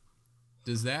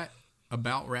 does that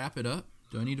about wrap it up?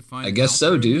 Do I need to find? I guess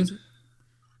so, dude. Music?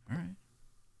 All right.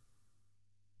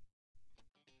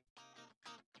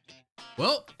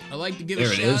 Well, I'd like to give a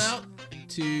shout out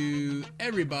to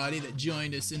everybody that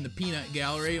joined us in the Peanut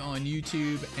Gallery on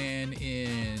YouTube and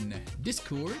in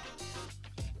Discord.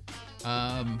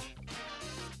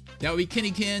 That would be Kenny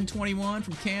Ken 21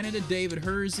 from Canada, David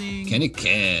Herzing. Kenny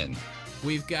Ken.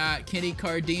 We've got Kenny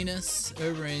Cardenas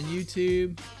over in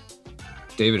YouTube.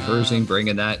 David Herzing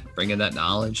bringing that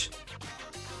knowledge.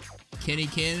 Kenny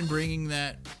Ken bringing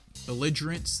that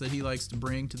belligerence that he likes to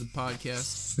bring to the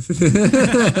podcast.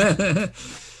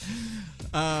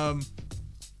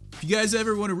 If you guys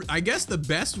ever want to, I guess the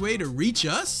best way to reach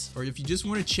us, or if you just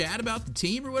want to chat about the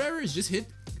team or whatever, is just hit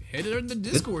it in the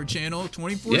Discord channel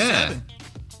 24/7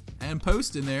 and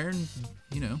post in there, and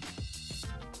we'll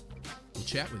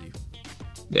chat with you.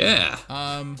 Yeah.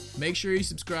 Make sure you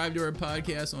subscribe to our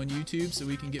podcast on YouTube so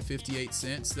we can get 58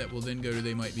 cents that will then go to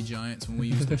They Might Be Giants when we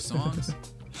use their songs.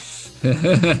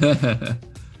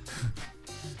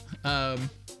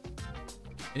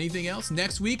 Anything else?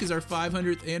 Next week is our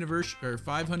 500th anniversary or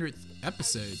 500th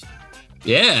episode.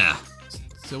 Yeah.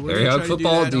 So we're going to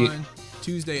try to do that on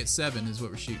Tuesday at 7 is what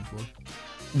we're shooting for.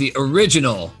 The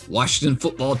original Washington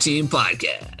Football Team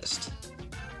podcast.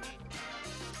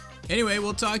 Anyway,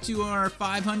 we'll talk to you on our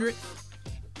 500th.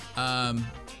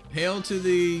 Hail to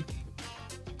the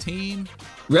team.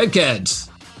 Redcats.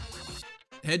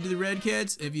 Head to the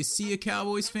Redcats. If you see a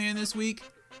Cowboys fan this week,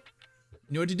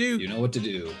 you know what to do. You know what to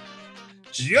do.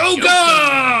 Joker!